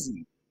better.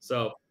 Easy.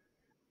 So,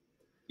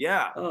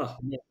 yeah. Oh,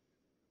 man.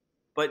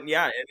 But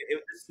yeah,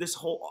 this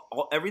whole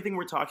everything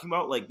we're talking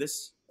about, like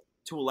this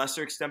to a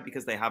lesser extent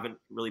because they haven't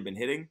really been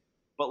hitting.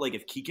 But like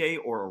if Kike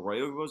or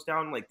Arroyo goes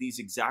down, like these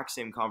exact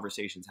same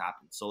conversations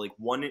happen. So like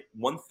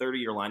 130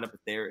 your lineup if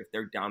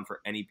they're down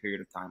for any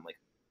period of time, like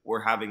we're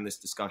having this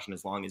discussion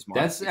as long as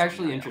That's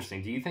actually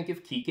interesting. Do you think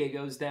if Kike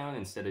goes down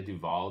instead of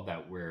Duvall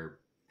that we're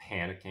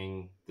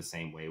panicking the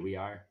same way we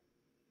are?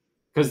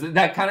 Because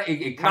that kind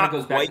of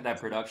goes back to that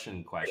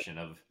production question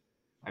of,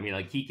 I mean,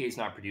 like Kike's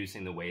not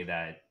producing the way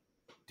that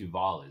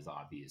Duvall is,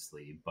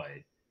 obviously, but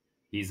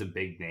he's a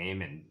big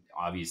name, and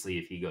obviously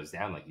if he goes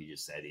down, like you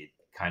just said, it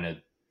kind of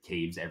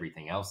caves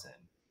everything else in.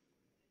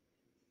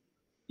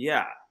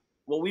 Yeah.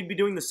 Well, we'd be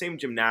doing the same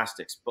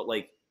gymnastics, but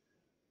like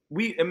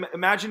we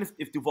imagine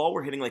if Duvall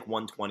were hitting like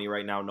 120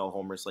 right now, no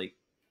homers, like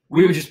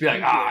we would just be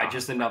like,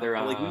 just another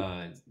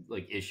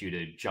issue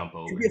to jump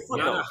over.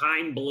 Another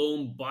Heim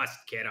Bloom bust,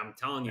 kid. I'm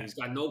telling you, he's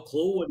got no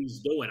clue what he's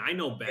doing. I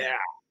know better. Yeah.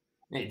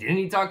 Hey, didn't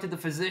he talk to the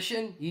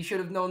physician? He should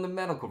have known the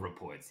medical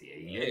reports here.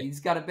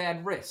 He's got a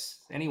bad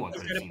wrist. Anyone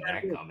could have seen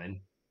that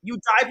coming. You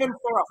dive in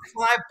for a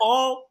fly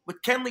ball with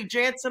Kenley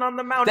Jansen on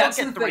the mound. That's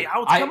Don't get the 3 thing.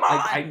 outs. Come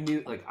on. I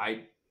knew,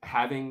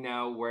 having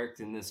now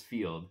worked in this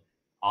field,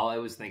 all I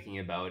was thinking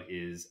about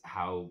is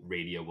how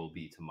radio will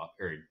be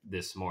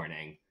this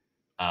morning.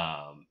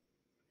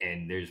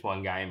 And there's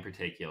one guy in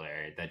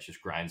particular that just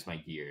grinds my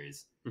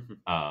gears.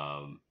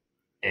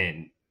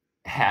 And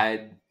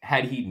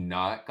had he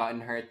not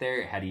gotten hurt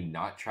there, had he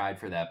not tried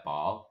for that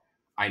ball,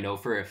 I know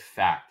for a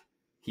fact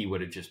he would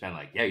have just been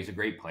like, yeah, he's a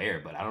great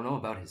player, but I don't know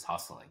about his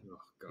hustling.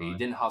 He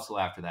didn't hustle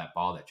after that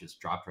ball that just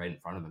dropped right in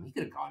front of him. He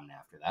could have gotten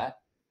after that.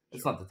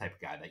 That's not the type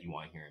of guy that you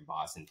want here in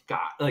Boston. God,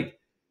 like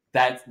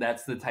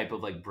that's the type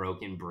of like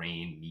broken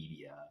brain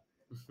media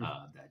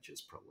that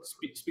just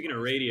proliferates. Speaking of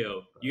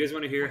radio, you guys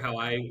want to hear how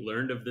I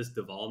learned of this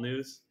Duvall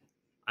news?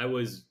 I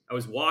was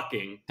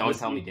walking. Don't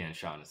tell me Dan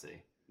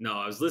Shaughnessy. No,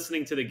 I was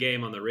listening to the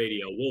game on the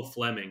radio. Will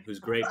Fleming, who's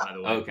great, by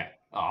the way. Okay.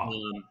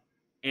 And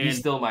he's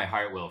still my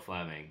heart, Will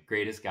Fleming.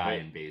 Greatest guy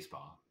in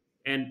baseball.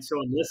 And so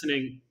I'm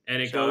listening,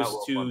 and it goes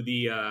to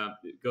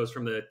it goes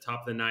from the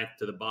top of the ninth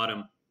to the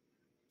bottom.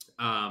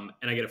 And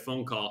I get a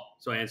phone call.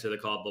 So I answer the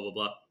call, blah, blah,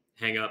 blah,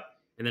 hang up.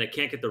 And then I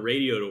can't get the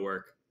radio to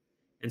work.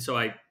 And so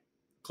I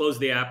close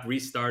the app,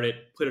 restart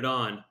it, put it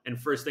on.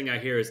 And first thing I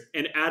hear is,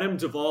 and Adam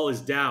Duvall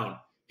is down.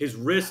 His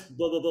wrist,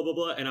 blah, blah, blah, blah,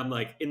 blah. And I'm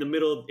like in the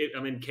middle,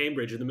 I'm in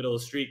Cambridge in the middle of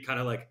the street, kind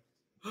of like,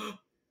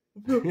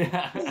 what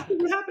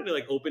happened? To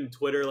like open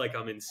Twitter, like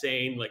I'm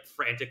insane, like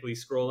frantically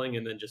scrolling.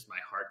 And then just my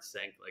heart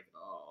sank like,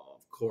 oh,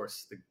 of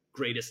course, the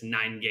greatest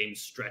 9-game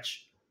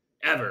stretch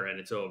ever. And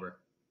it's over.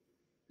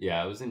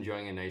 Yeah, I was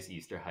enjoying a nice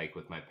Easter hike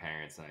with my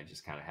parents, and I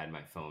just kind of had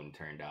my phone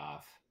turned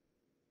off.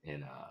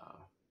 And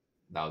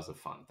that was a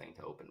fun thing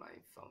to open my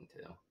phone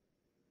to. So,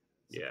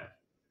 yeah.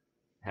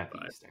 Happy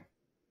Easter.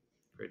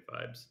 Great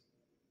vibes.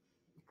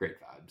 Great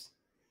vibes.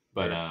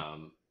 But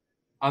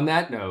on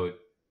that note,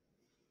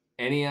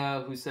 any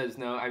who says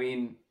no, I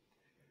mean,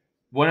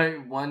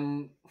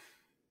 One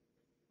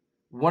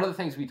of the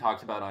things we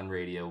talked about on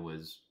radio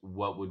was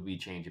what would we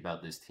change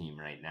about this team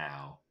right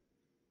now?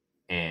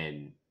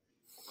 And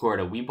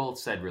Gordo, we both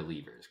said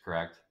relievers,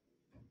 correct?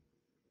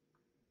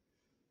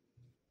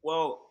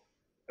 Well,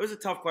 it was a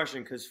tough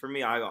question because for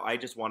me, I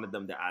just wanted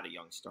them to add a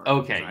young starter.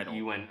 Okay,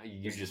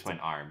 you just went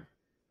arm.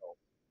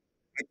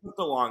 I took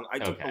the long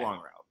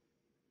route.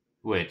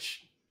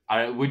 Which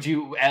would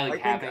you I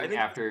think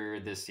after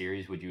this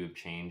series? Would you have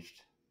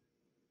changed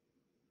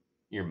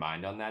your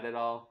mind on that at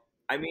all?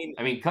 I mean,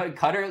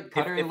 Cutter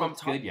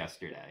looked good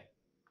yesterday.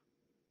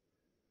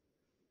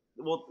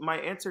 Well, my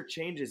answer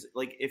changes.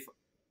 Like, if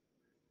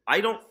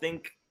I don't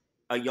think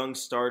a young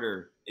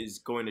starter is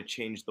going to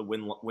change the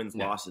wins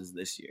losses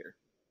this year.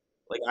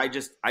 Like, I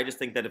just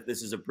think that if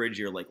this is a bridge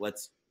year, like,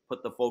 let's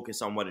put the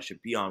focus on what it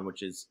should be on,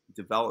 which is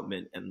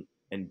development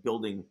and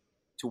building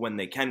to when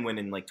they can win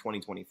in like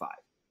 2025.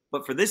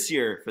 But for this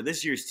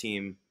year's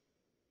team,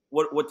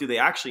 what do they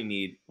actually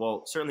need?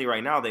 Well, certainly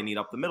right now they need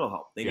up the middle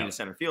help. They need a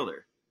center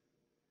fielder.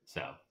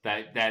 So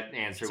that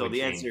answer would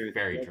change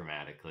very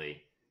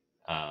dramatically.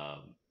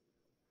 From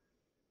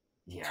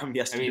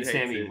yesterday, I mean,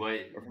 Sammy,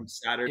 from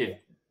Saturday. If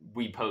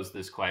we pose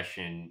this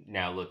question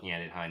now, looking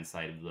at it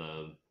hindsight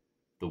of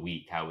the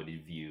week, how would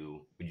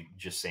you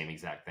just same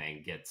exact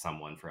thing, get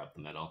someone for up the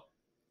middle?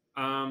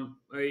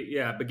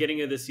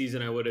 Beginning of the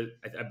season,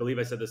 I believe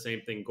I said the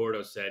same thing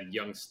Gordo said,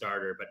 young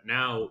starter. But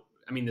now,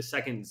 I mean, the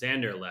second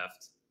Xander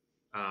left.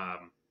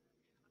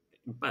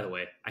 By the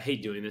way, I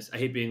hate doing this. I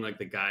hate being like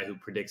the guy who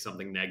predicts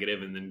something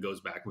negative and then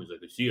goes back and was like,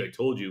 "See, I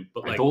told you."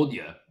 But I told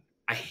you.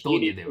 I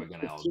told you they were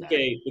going to hold that.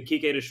 The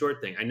Kike to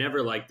short thing. I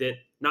never liked it.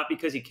 Not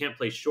because he can't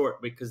play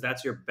short, because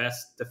that's your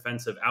best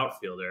defensive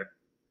outfielder.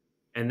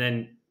 And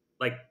then,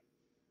 like,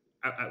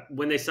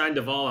 when they signed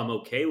Duvall, I'm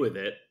okay with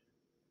it.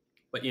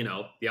 But,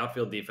 the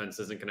outfield defense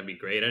isn't going to be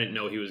great. I didn't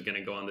know he was going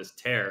to go on this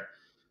tear.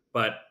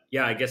 But,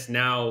 yeah, I guess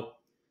now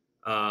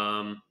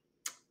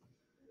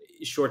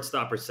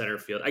shortstop or center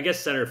field. I guess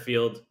center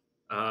field,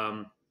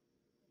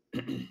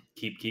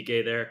 keep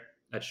Kike there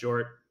at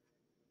short.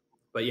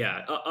 But, yeah,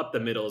 up the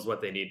middle is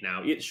what they need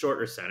now.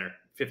 Short or center,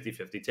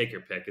 50-50. Take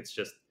your pick. It's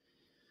just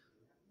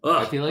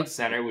I feel like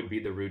center would be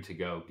the route to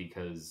go,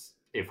 because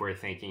if we're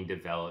thinking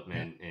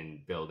development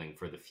and building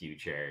for the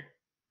future,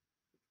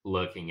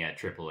 looking at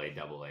AAA,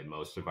 AA,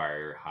 most of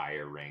our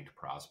higher ranked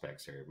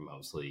prospects are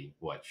mostly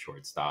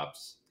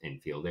shortstops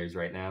and fielders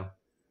right now.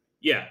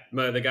 Yeah,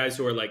 the guys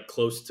who are like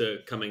close to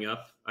coming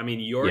up. I mean,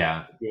 York,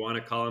 if you want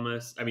to call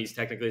him he's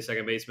technically a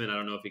second baseman. I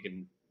don't know if he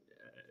can.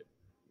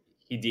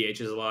 He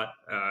DHs a lot,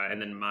 and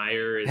then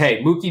Meyer is.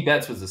 Hey, Mookie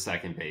Betts was a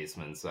second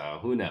baseman, so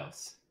who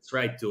knows? That's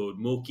right, dude.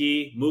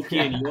 Mookie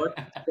and York,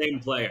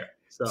 same player.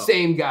 So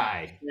same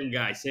guy,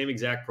 same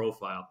exact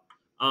profile.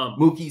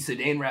 Mookie,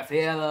 Cedane,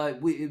 Rafaela,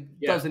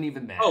 it doesn't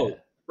even matter. Oh,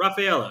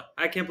 Rafaela.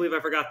 I can't believe I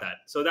forgot that.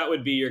 So that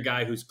would be your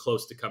guy who's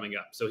close to coming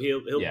up. So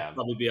he'll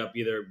probably be up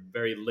either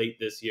very late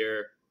this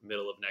year,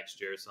 middle of next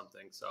year or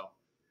something. So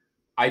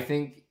I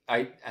think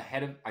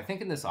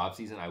in this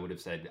offseason, I would have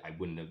said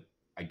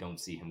I don't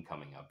see him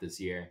coming up this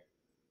year.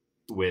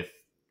 With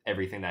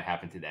everything that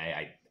happened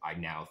today, I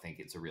now think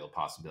it's a real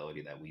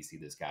possibility that we see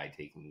this guy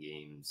taking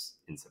games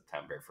in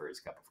September for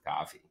his cup of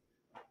coffee.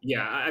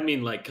 Yeah, I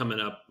mean, like coming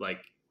up like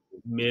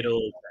middle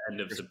to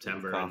end of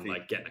September and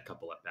like getting a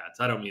couple at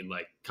bats. I don't mean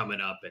like coming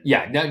up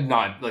and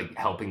not like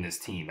helping this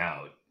team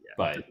out,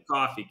 but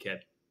coffee kid.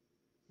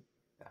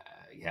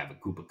 You have a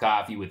cup of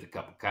coffee with a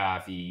cup of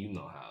coffee. You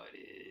know how it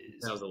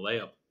is. That was a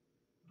layup.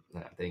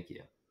 Thank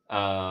you.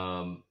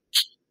 On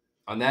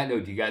that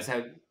note, do you guys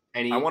have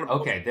any?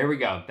 Okay, there we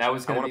go. That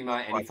was going to be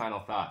my any final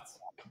thoughts.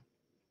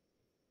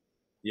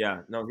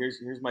 Yeah, no.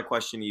 Here's my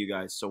question to you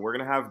guys. So we're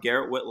gonna have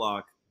Garrett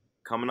Whitlock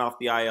coming off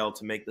the IL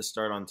to make the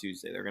start on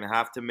Tuesday. They're gonna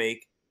have to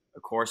make a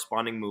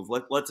corresponding move.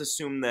 Let's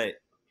assume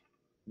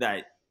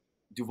that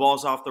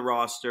Duvall's off the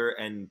roster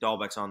and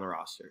Dahlbeck's on the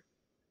roster.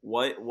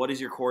 What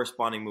is your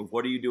corresponding move?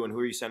 What are you doing? Who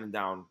are you sending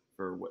down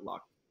for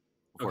Whitlock?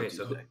 Okay,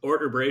 so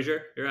Ort or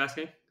Brazier, you're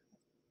asking?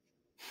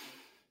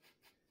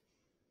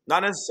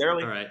 Not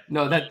necessarily. All right.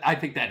 No, I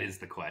think that is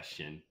the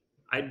question.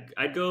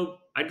 I'd go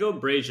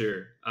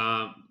Brazier.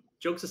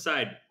 Jokes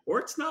aside,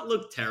 Ort's not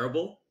looked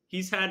terrible.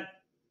 He's had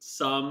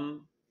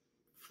some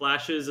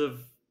flashes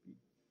of,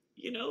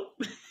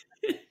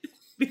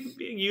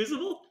 being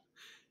usable.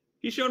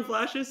 He's shown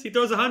flashes. He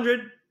throws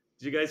 100.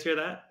 Did you guys hear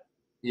that?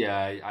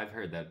 Yeah, I've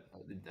heard that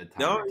a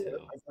time or two.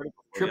 I've heard it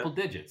before, triple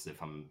digits, if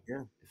I'm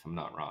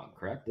not wrong.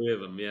 Correct? 3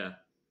 of them. Yeah.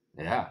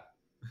 Yeah.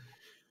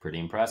 Pretty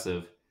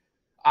impressive.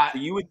 So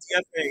you would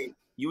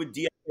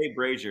DFA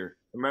Brazier.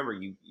 Remember,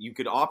 you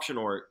could option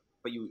Ort,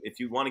 but if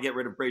you want to get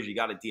rid of Brazier, you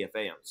got to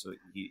DFA him. So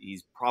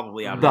he's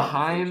probably out of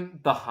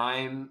the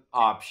Heim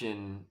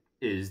option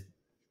is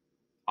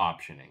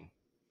optioning.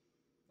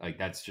 Like,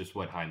 that's just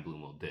what Heim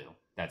Bloom will do.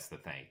 That's the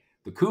thing.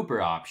 The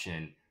Cooper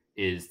option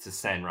is to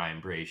send Ryan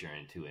Brazier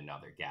into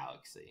another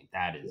galaxy.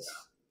 That is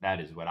That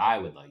is what I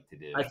would like to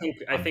do. I think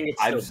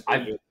it's still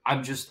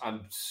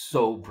I'm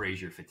so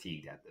Brazier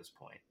fatigued at this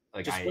point.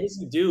 Like, what does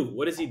he do?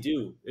 What does he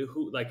do?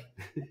 Who like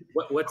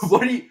what's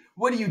what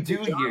do you do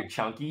here,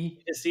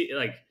 Chunky? Is he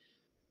like?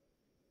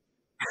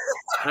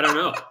 I don't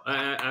know.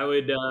 I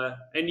would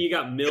and you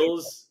got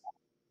Mills,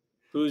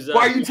 who's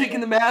why are you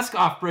taking the mask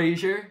off,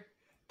 Brazier?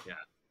 Yeah,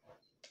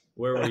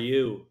 where were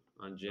you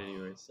on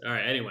January? All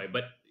right. Anyway,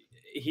 but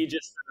he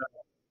just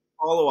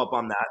follow up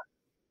on that.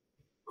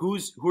 Who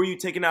are you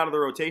taking out of the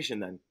rotation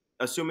then?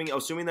 Assuming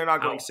they're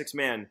not going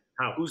 6-man,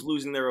 who's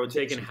losing their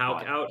rotation? Taking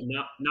Houck out,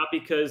 not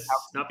because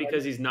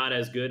he's not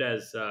as good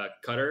as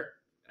Cutter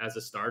as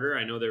a starter.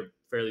 I know they're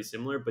fairly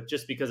similar, but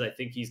just because I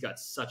think he's got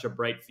such a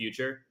bright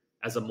future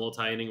as a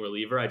multi-inning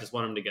reliever. I just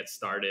want him to get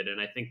started,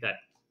 and I think that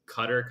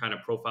Cutter kind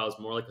of profiles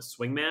more like a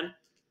swingman.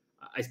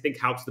 I think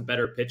Houck's the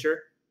better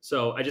pitcher,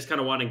 so I just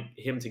kind of wanted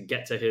him to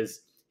get to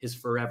his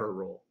forever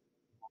role.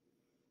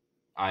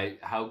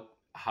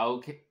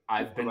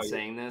 I've been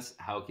saying this.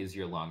 Houck is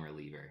your long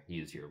reliever. He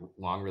is your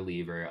long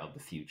reliever of the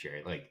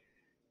future. Like,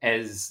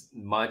 as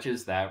much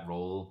as that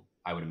role,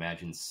 I would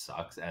imagine,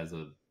 sucks as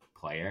a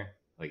player.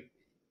 Like,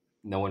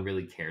 no one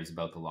really cares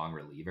about the long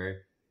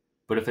reliever.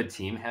 But if a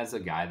team has a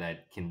guy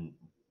that can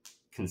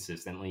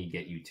consistently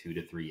get you 2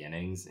 to 3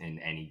 innings in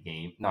any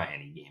game, not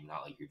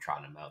like you're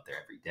trotting him out there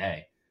every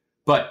day,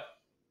 but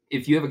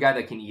if you have a guy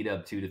that can eat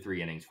up 2 to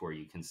 3 innings for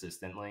you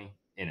consistently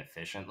and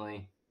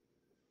efficiently,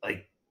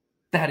 like,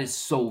 that is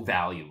so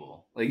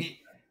valuable. Like,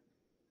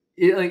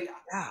 yeah,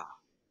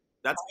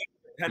 that's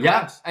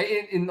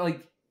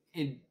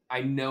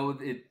I know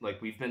that,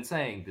 like we've been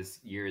saying, this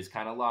year is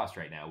kind of lost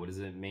right now. What does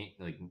it mean?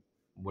 Like,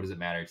 what does it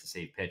matter to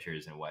save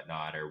pitchers and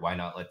whatnot? Or why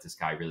not let this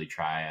guy really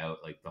try out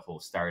like the whole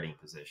starting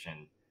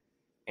position?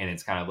 And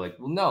it's kind of like,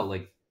 well, no,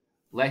 like,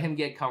 let him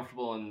get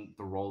comfortable in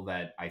the role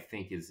that I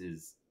think is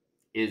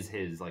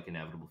his like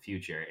inevitable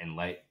future, and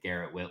let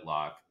Garrett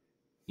Whitlock,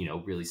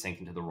 really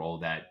sink into the role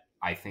that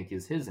I think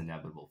is his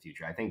inevitable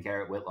future. I think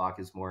Garrett Whitlock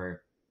is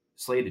more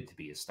slated to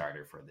be a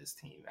starter for this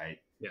team.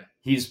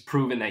 He's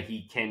proven that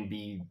he can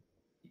be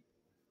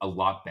a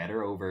lot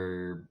better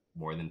over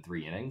more than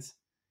 3 innings.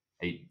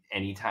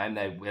 Anytime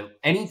that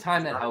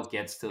Houck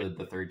gets to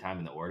the third time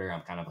in the order,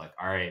 I'm kind of like,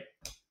 all right,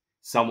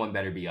 someone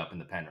better be up in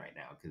the pen right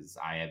now, because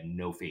I have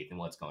no faith in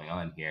what's going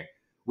on here.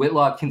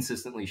 Whitlock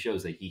consistently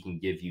shows that he can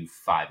give you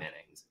 5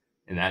 innings,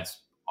 and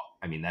that's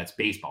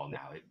baseball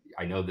now.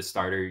 I know the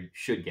starter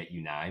should get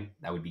you 9.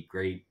 That would be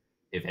great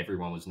if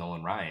everyone was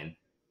Nolan Ryan,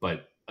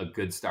 but a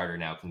good starter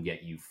now can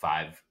get you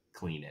 5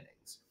 clean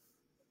innings.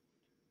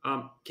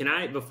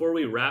 Before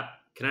we wrap,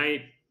 can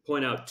I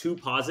point out 2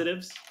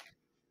 positives?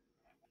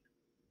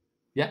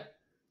 Yeah.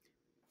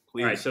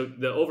 Please. All right, so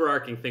the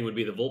overarching thing would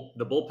be the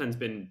bullpen's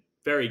been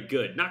very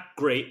good. Not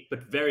great,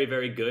 but very,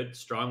 very good.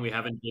 Strong. We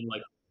haven't been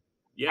like,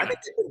 yeah.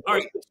 All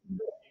right.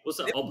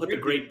 I'll put the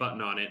great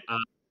button on it.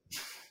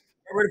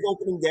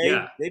 Opening day,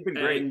 yeah. They've been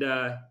great.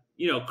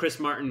 And, Chris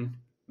Martin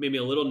made me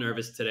a little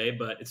nervous today,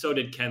 but so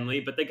did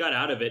Kenley, but they got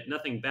out of it.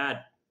 Nothing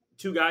bad.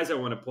 2 guys I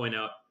want to point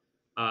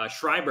out.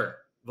 Schreiber,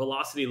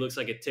 velocity looks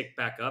like it ticked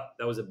back up.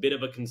 That was a bit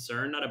of a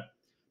concern. Not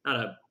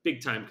a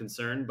big time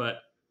concern, but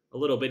a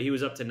little bit. He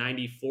was up to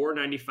 94,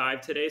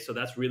 95 today, so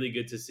that's really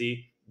good to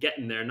see.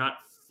 Getting there, not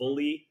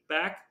fully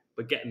back,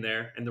 but getting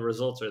there, and the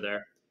results are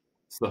there.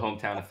 It's the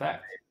hometown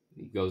effect.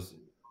 He got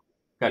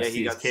to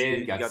see his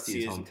kid, got to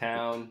see his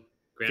hometown,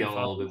 feeling a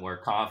little bit more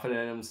confident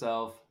in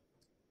himself.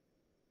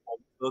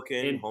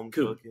 Home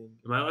cooking.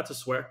 Am I allowed to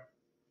swear?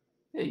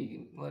 Yeah,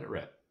 you can let it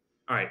rip.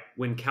 All right,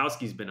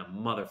 Winkowski's been a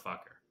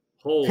motherfucker.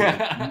 Holy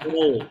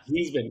moly,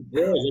 he's been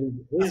good.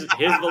 His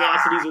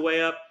velocity's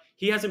way up.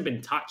 He hasn't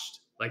been touched.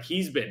 Like,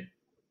 he's been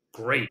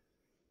great.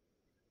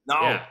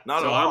 Not at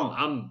all.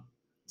 I'm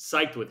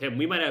psyched with him.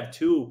 We might have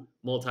 2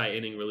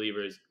 multi-inning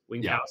relievers,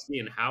 Winkowski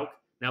and Houck.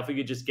 Now, if we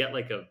could just get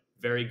like a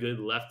very good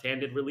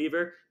left-handed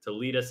reliever to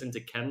lead us into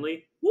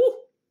Kenley, woo!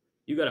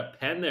 You got a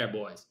pen there,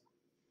 boys.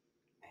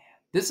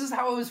 This is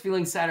how I was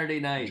feeling Saturday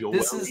night.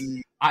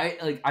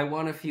 I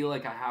want to feel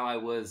like how I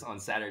was on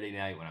Saturday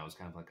night when I was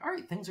kind of like, all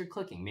right, things are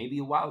clicking. Maybe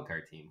a wild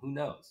card team. Who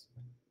knows?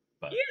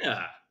 But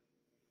yeah,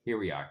 here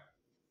we are.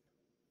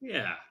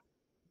 Yeah.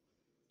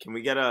 Can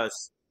we get a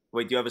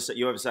wait? Do you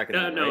have a second?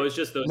 No, right? it's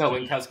just those. No,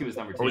 Winkowski was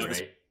number 2,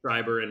 right?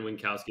 Schreiber and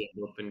Winkowski have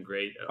both been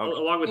great. Okay.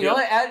 Along with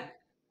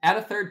add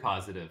a third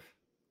positive.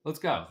 Let's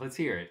go. Let's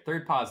hear it.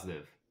 Third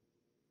positive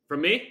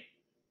from me.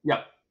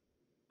 Yep.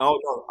 Oh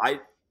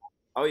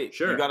no,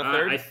 sure. You got a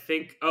third? I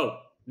think. Oh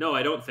no,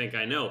 I don't think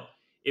I know.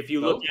 If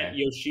you look at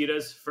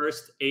Yoshida's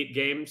first 8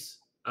 games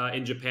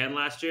in Japan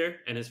last year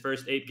and his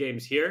first 8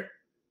 games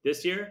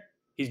this year,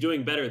 he's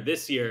doing better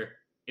this year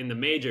in the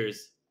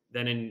majors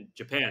than in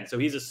Japan. So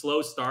he's a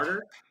slow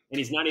starter, and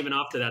he's not even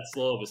off to that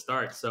slow of a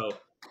start. So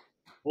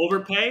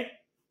overpay?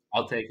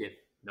 I'll take it.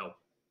 No.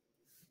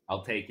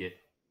 I'll take it.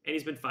 And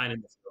he's been fine in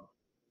this film.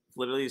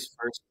 Literally his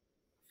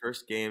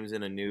first games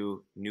in a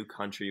new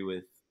country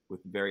with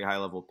very high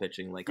level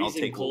pitching. Like,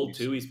 Freezing I'll take cold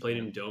too. He's played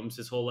in domes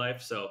his whole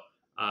life. So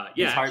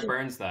his heart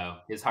burns though.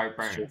 His heart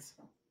burns.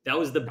 That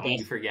was the Don't best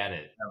you forget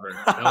it. ever.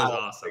 That was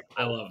awesome.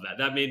 I love that.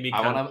 That made me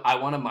I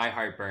want a My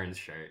Heart Burns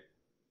shirt.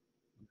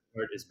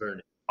 Heart is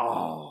burning.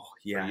 Oh,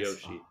 For yes.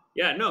 Yoshi.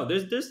 Yeah, no,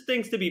 there's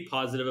things to be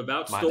positive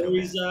about. Mine's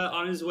Story's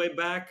on his way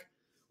back.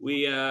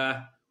 We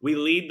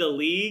lead the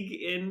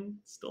league in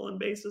stolen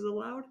bases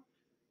allowed.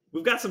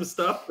 We've got some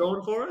stuff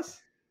going for us.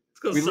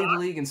 We lead the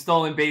league in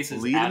stolen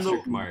bases. Leading the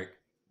Asterisk league. mark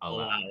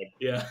allowed.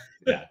 Yeah.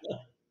 Yeah.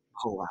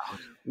 Allowed.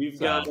 We've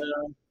So- got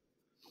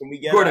Can we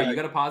get Gordo, you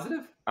got a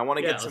positive? I want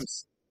to Yeah, get some.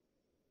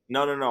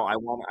 No. I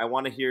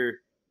want to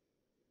hear.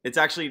 It's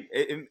actually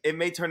it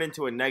may turn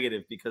into a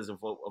negative because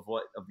of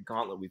the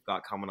gauntlet we've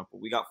got coming up.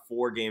 But we got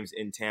 4 games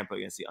in Tampa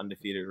against the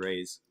undefeated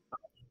Rays.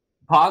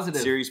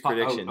 Positive Series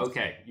predictions. Oh,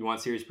 okay, you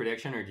want series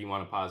prediction or do you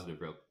want a positive,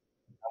 bro?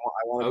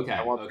 I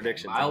want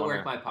predictions. I'll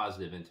work my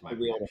positive into my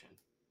prediction.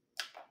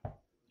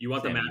 You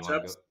want Sammy, the you wanna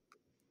matchups? go?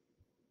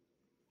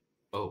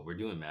 Oh, we're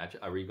doing match.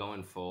 Are we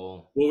going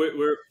full? Well,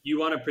 you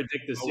want to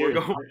predict the series?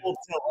 We're going full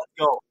tilt. Let's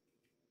go.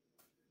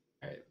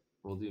 All right,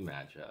 we'll do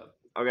matchup.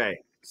 Okay.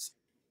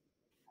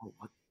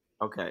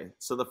 Okay.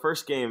 So the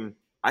first game,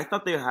 I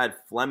thought they had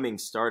Fleming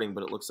starting,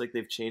 but it looks like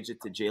they've changed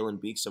it to Jalen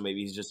Beeks, so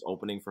maybe he's just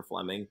opening for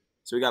Fleming.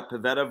 So we got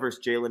Pivetta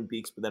versus Jalen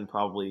Beeks, but then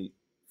probably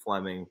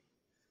Fleming.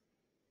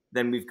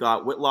 Then we've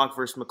got Whitlock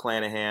versus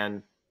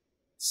McClanahan,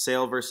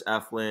 Sale versus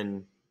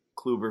Eflin,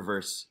 Kluber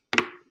versus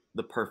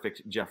the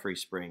perfect Jeffrey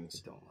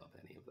Springs. I don't love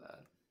any of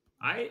that.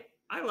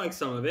 I like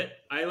some of it.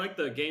 I like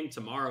the game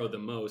tomorrow the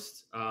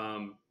most.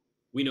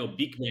 We know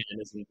Beekman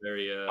isn't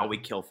very. We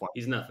kill Fleming.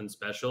 He's nothing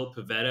special.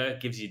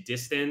 Pivetta gives you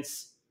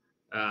distance.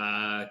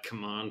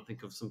 Come on,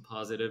 think of some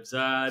positives.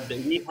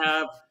 We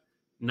have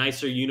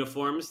nicer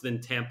uniforms than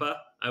Tampa,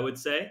 I would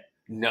say.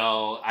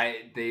 No,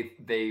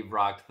 they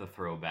rocked the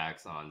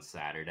throwbacks on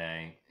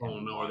Saturday. Oh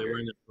no, are they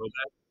wearing the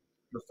throwback?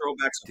 The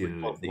throwbacks,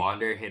 dude.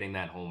 Wander hitting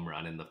that home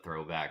run in the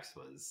throwbacks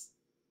was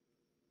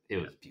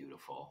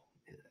beautiful.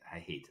 I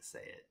hate to say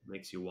it,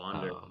 makes you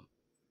wonder.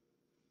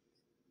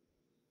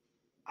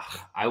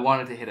 I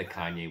wanted to hit a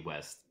Kanye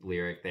West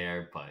lyric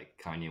there, but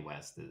Kanye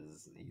West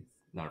he's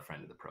not a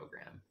friend of the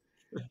program.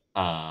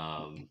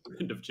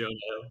 Friend of Joe.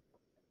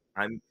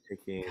 I'm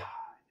picking.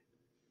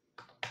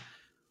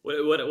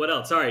 What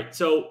else? All right,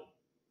 so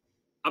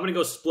I'm gonna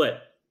go split.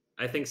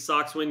 I think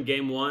Sox win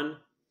game 1.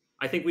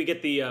 I think we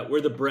get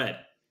we're the bread.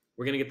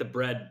 We're gonna get the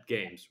bread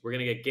games. We're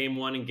gonna get game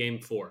 1 and game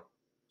 4.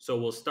 So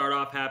we'll start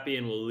off happy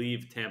and we'll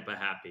leave Tampa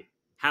happy.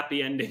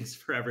 Happy endings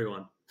for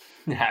everyone.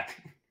 Happy.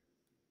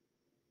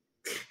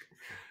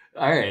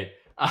 All right.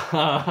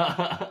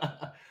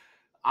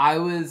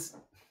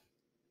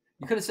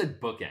 You could have said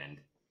bookend.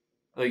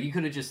 Like you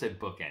could have just said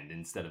bookend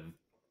instead of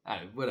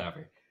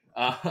whatever.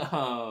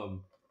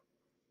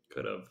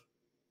 Could have.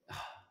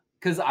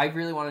 Because I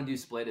really want to do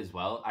split as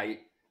well. I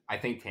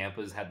think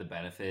Tampa's had the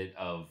benefit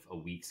of a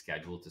weak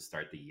schedule to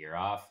start the year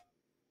off.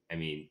 I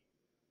mean,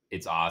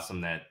 it's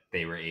awesome that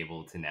they were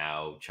able to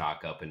now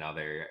chalk up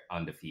another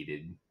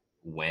undefeated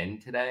win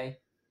today,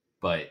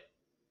 but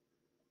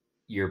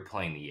you're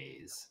playing the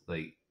A's.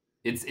 Like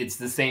it's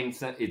the same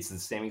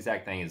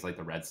exact thing as like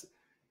the Reds.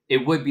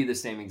 It would be the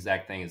same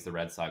exact thing as the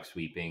Red Sox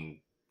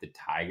sweeping the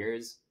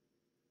Tigers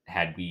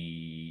had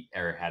the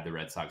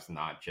Red Sox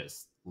not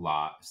just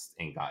lost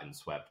and gotten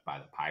swept by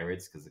the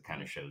Pirates, because it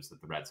kind of shows that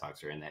the Red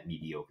Sox are in that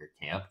mediocre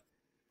camp.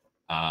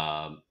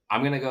 I'm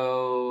going to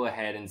go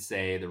ahead and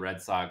say the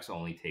Red Sox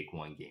only take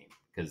 1 game,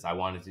 because I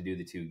wanted to do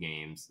the 2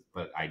 games,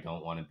 but I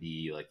don't want to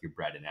be like your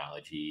bread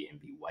analogy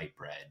and be white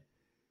bread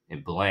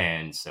and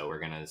bland. So we're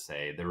going to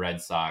say the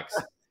Red Sox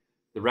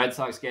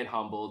get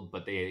humbled,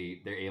 but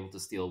they're able to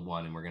steal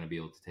 1, and we're going to be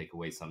able to take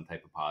away some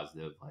type of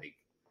positive. Like,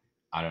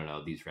 I don't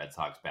know, these Red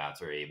Sox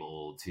bats are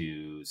able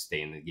to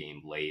stay in the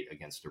game late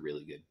against a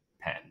really good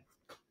pen.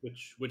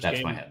 Which That's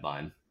game? my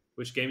headline.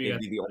 Which game you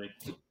got?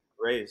 The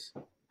Rays.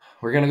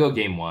 We're going to go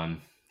game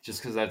 1, just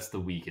because that's the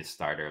weakest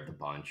starter of the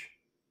bunch.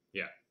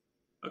 Yeah.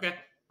 Okay.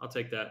 I'll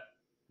take that.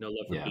 No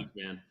love for Pete,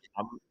 man.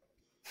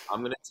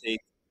 I'm gonna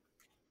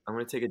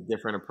take a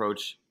different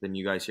approach than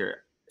you guys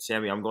here.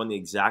 Sammy, I'm going the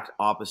exact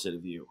opposite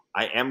of you.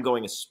 I am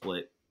going a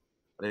split,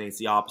 but I think it's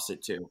the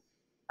opposite too.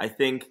 I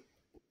think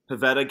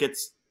Pivetta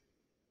gets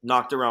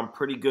knocked around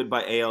pretty good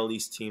by AL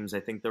East teams. I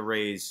think the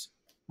Rays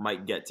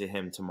might get to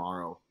him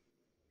tomorrow.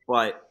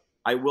 But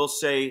I will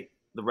say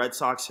the Red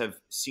Sox have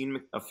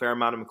seen a fair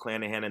amount of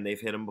McClanahan, and they've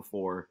hit him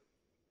before.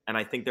 And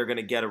I think they're going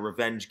to get a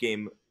revenge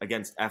game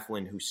against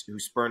Eflin, who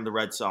spurned the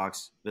Red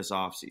Sox this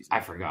offseason.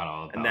 I forgot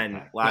all about that. And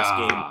then last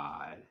game.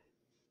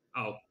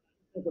 Oh.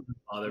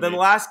 Then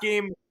last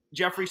game,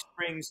 Jeffrey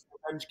Springs,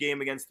 revenge game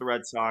against the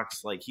Red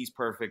Sox. Like, he's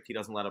perfect. He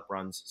doesn't let up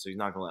runs, so he's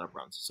not going to let up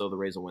runs. So the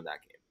Rays will win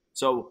that game.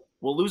 So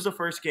we'll lose the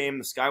first game.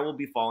 The sky will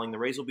be falling. The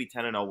Rays will be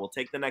 10-0. We'll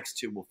take the next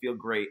 2. We'll feel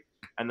great.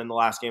 And then the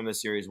last game of the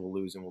series, we'll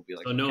lose, and we'll be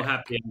like, so no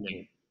happy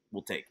ending.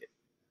 We'll take it.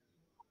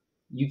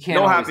 You can't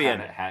no always happy have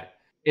ending.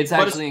 It's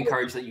actually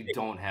encouraged that you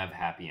don't have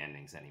happy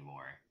endings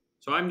anymore.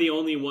 So I'm the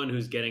only one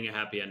who's getting a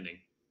happy ending.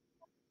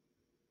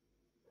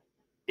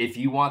 If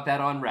you want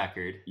that on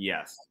record.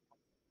 Yes.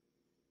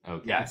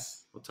 Okay.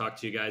 Yes. We'll talk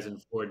to you guys in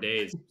 4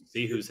 days.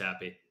 See who's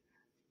happy.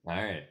 All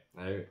right.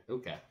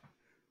 Okay.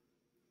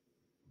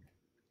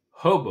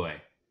 Oh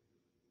boy.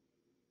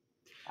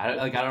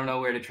 I don't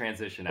know where to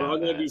transition. We're all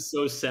gonna be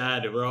so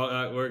sad.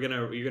 You're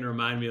gonna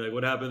remind me like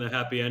what happened to the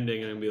happy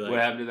ending, and I'll be like, what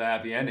happened to the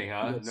happy ending,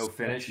 huh? No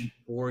finish.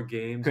 4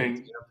 games.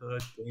 Damn.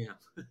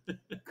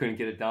 Couldn't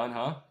get it done,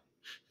 huh?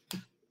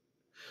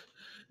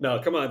 No,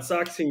 come on.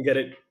 Sox can get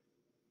it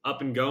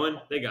up and going.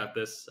 They got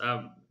this.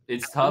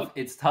 It's tough.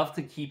 It's tough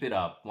to keep it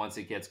up once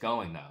it gets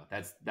going,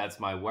 though. That's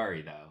my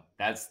worry, though.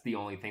 That's the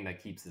only thing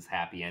that keeps this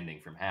happy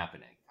ending from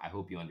happening. I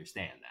hope you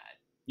understand that.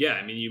 Yeah,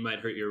 I mean, you might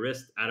hurt your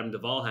wrist. Adam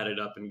Duvall had it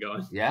up and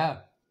going. Yeah.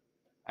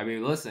 I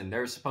mean, listen,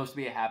 there's supposed to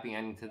be a happy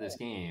ending to this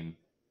game.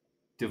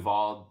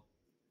 Duvall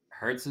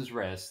hurts his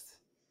wrist,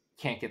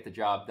 can't get the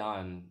job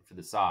done for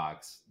the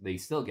Sox. They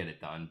still get it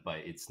done, but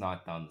it's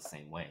not done the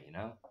same way, you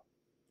know?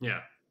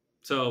 Yeah.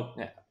 So,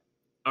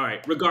 all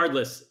right.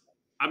 Regardless,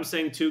 I'm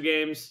saying 2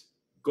 games.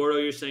 Gordo,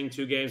 you're saying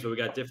 2 games, but we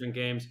got different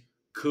games.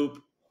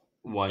 Coop.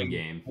 1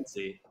 game. Let's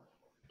see.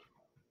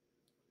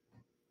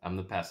 I'm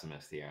the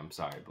pessimist here. I'm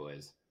sorry,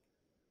 boys.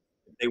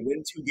 If they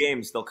win 2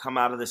 games, they'll come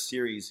out of the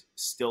series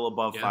still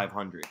above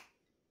 500.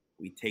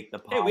 We take the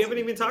positive. Hey, we haven't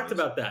even talked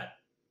about that.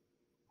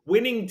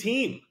 Winning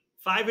team.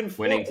 5-4.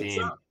 Winning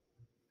team.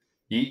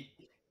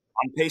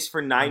 On pace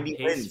for 90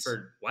 wins.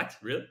 For what?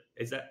 Really?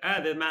 Is that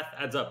the math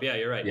adds up? Yeah,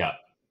 you're right. Yeah.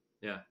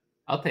 Yeah.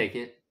 I'll take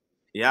it.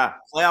 Yeah.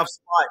 Playoff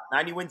spot.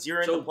 90 wins,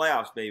 you're in the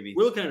playoffs, baby.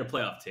 We're looking at a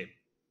playoff team.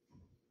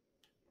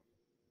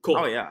 Cool.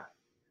 Oh, yeah.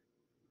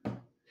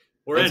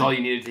 That's all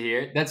you needed to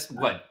hear? That's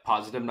what?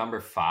 Positive number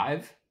 5?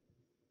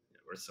 Yeah,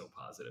 we're so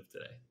positive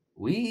today.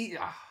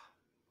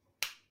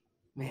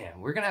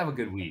 Man, we're going to have a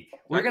good week.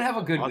 We're going to have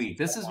a good week.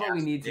 This is what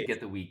we need to get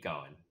the week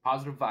going.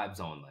 Positive vibes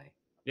only.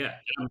 Yeah.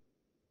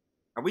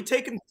 Are we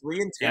taking 3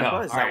 in Tampa?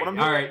 Is that what I'm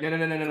doing? All right.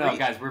 No,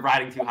 guys. We're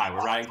riding too high.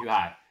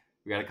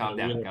 We got to calm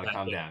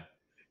down.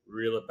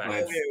 Reel it back.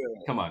 Wait.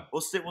 Come on.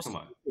 We'll stick with 2.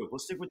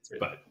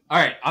 But, all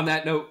right. On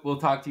that note, we'll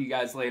talk to you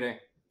guys later.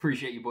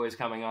 Appreciate you boys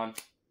coming on.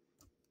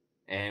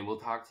 And we'll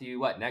talk to you,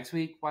 next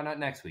week? Why not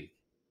next week?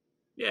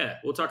 Yeah,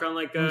 we'll talk on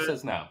who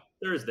says no?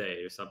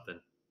 Thursday or something.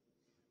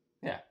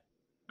 Yeah.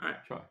 All right.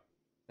 Sure.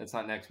 That's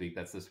not next week.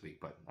 That's this week,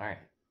 but all right.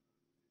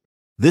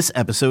 This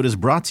episode is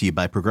brought to you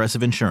by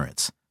Progressive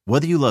Insurance.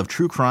 Whether you love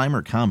true crime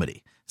or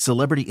comedy,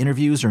 celebrity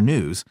interviews or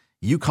news,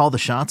 you call the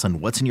shots on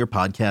what's in your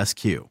podcast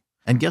queue.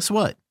 And guess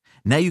what?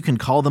 Now you can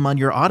call them on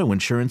your auto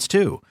insurance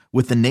too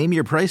with the Name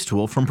Your Price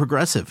tool from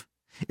Progressive.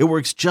 It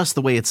works just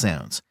the way it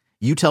sounds.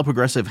 You tell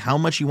Progressive how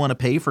much you want to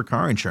pay for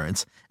car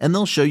insurance, and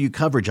they'll show you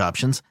coverage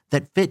options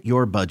that fit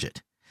your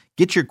budget.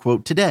 Get your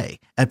quote today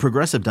at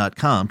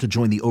Progressive.com to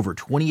join the over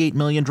 28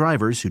 million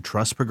drivers who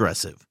trust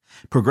Progressive.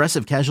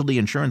 Progressive Casualty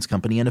Insurance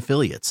Company and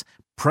Affiliates.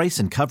 Price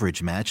and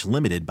coverage match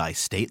limited by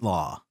state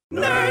law.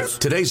 Nerds.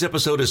 Today's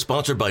episode is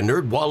sponsored by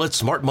NerdWallet's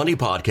Smart Money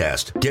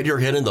Podcast. Get your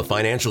head in the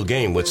financial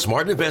game with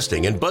smart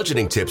investing and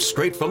budgeting tips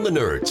straight from the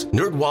nerds.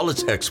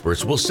 NerdWallet's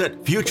experts will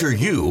set future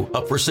you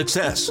up for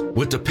success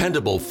with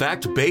dependable,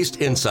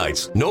 fact-based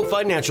insights. No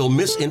financial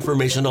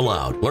misinformation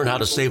allowed. Learn how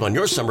to save on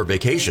your summer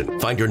vacation,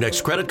 find your next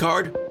credit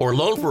card, or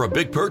loan for a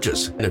big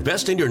purchase, and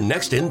invest in your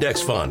next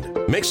index fund.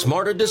 Make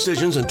smarter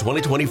decisions in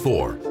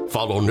 2024.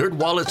 Follow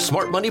NerdWallet's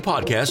Smart Money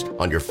Podcast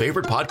on your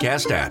favorite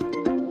podcast app.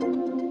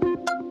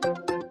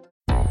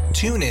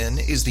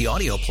 TuneIn is the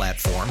audio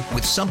platform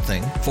with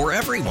something for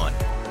everyone.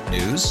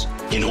 News.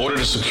 In order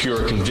to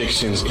secure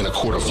convictions in a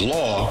court of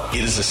law,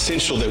 it is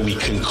essential that we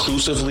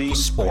conclusively.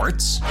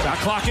 Sports. Shot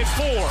clock at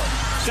 4.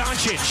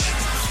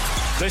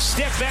 Doncic. The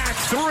step back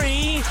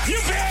 3. You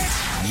bet.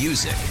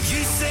 Music.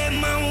 You set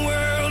my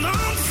world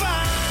on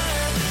fire.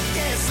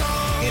 Yes,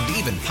 and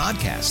even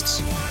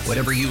podcasts.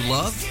 Whatever you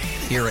love,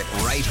 hear it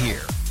right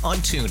here on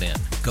TuneIn.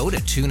 Go to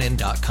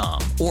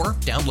TuneIn.com or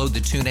download the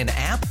TuneIn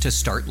app to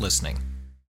start listening.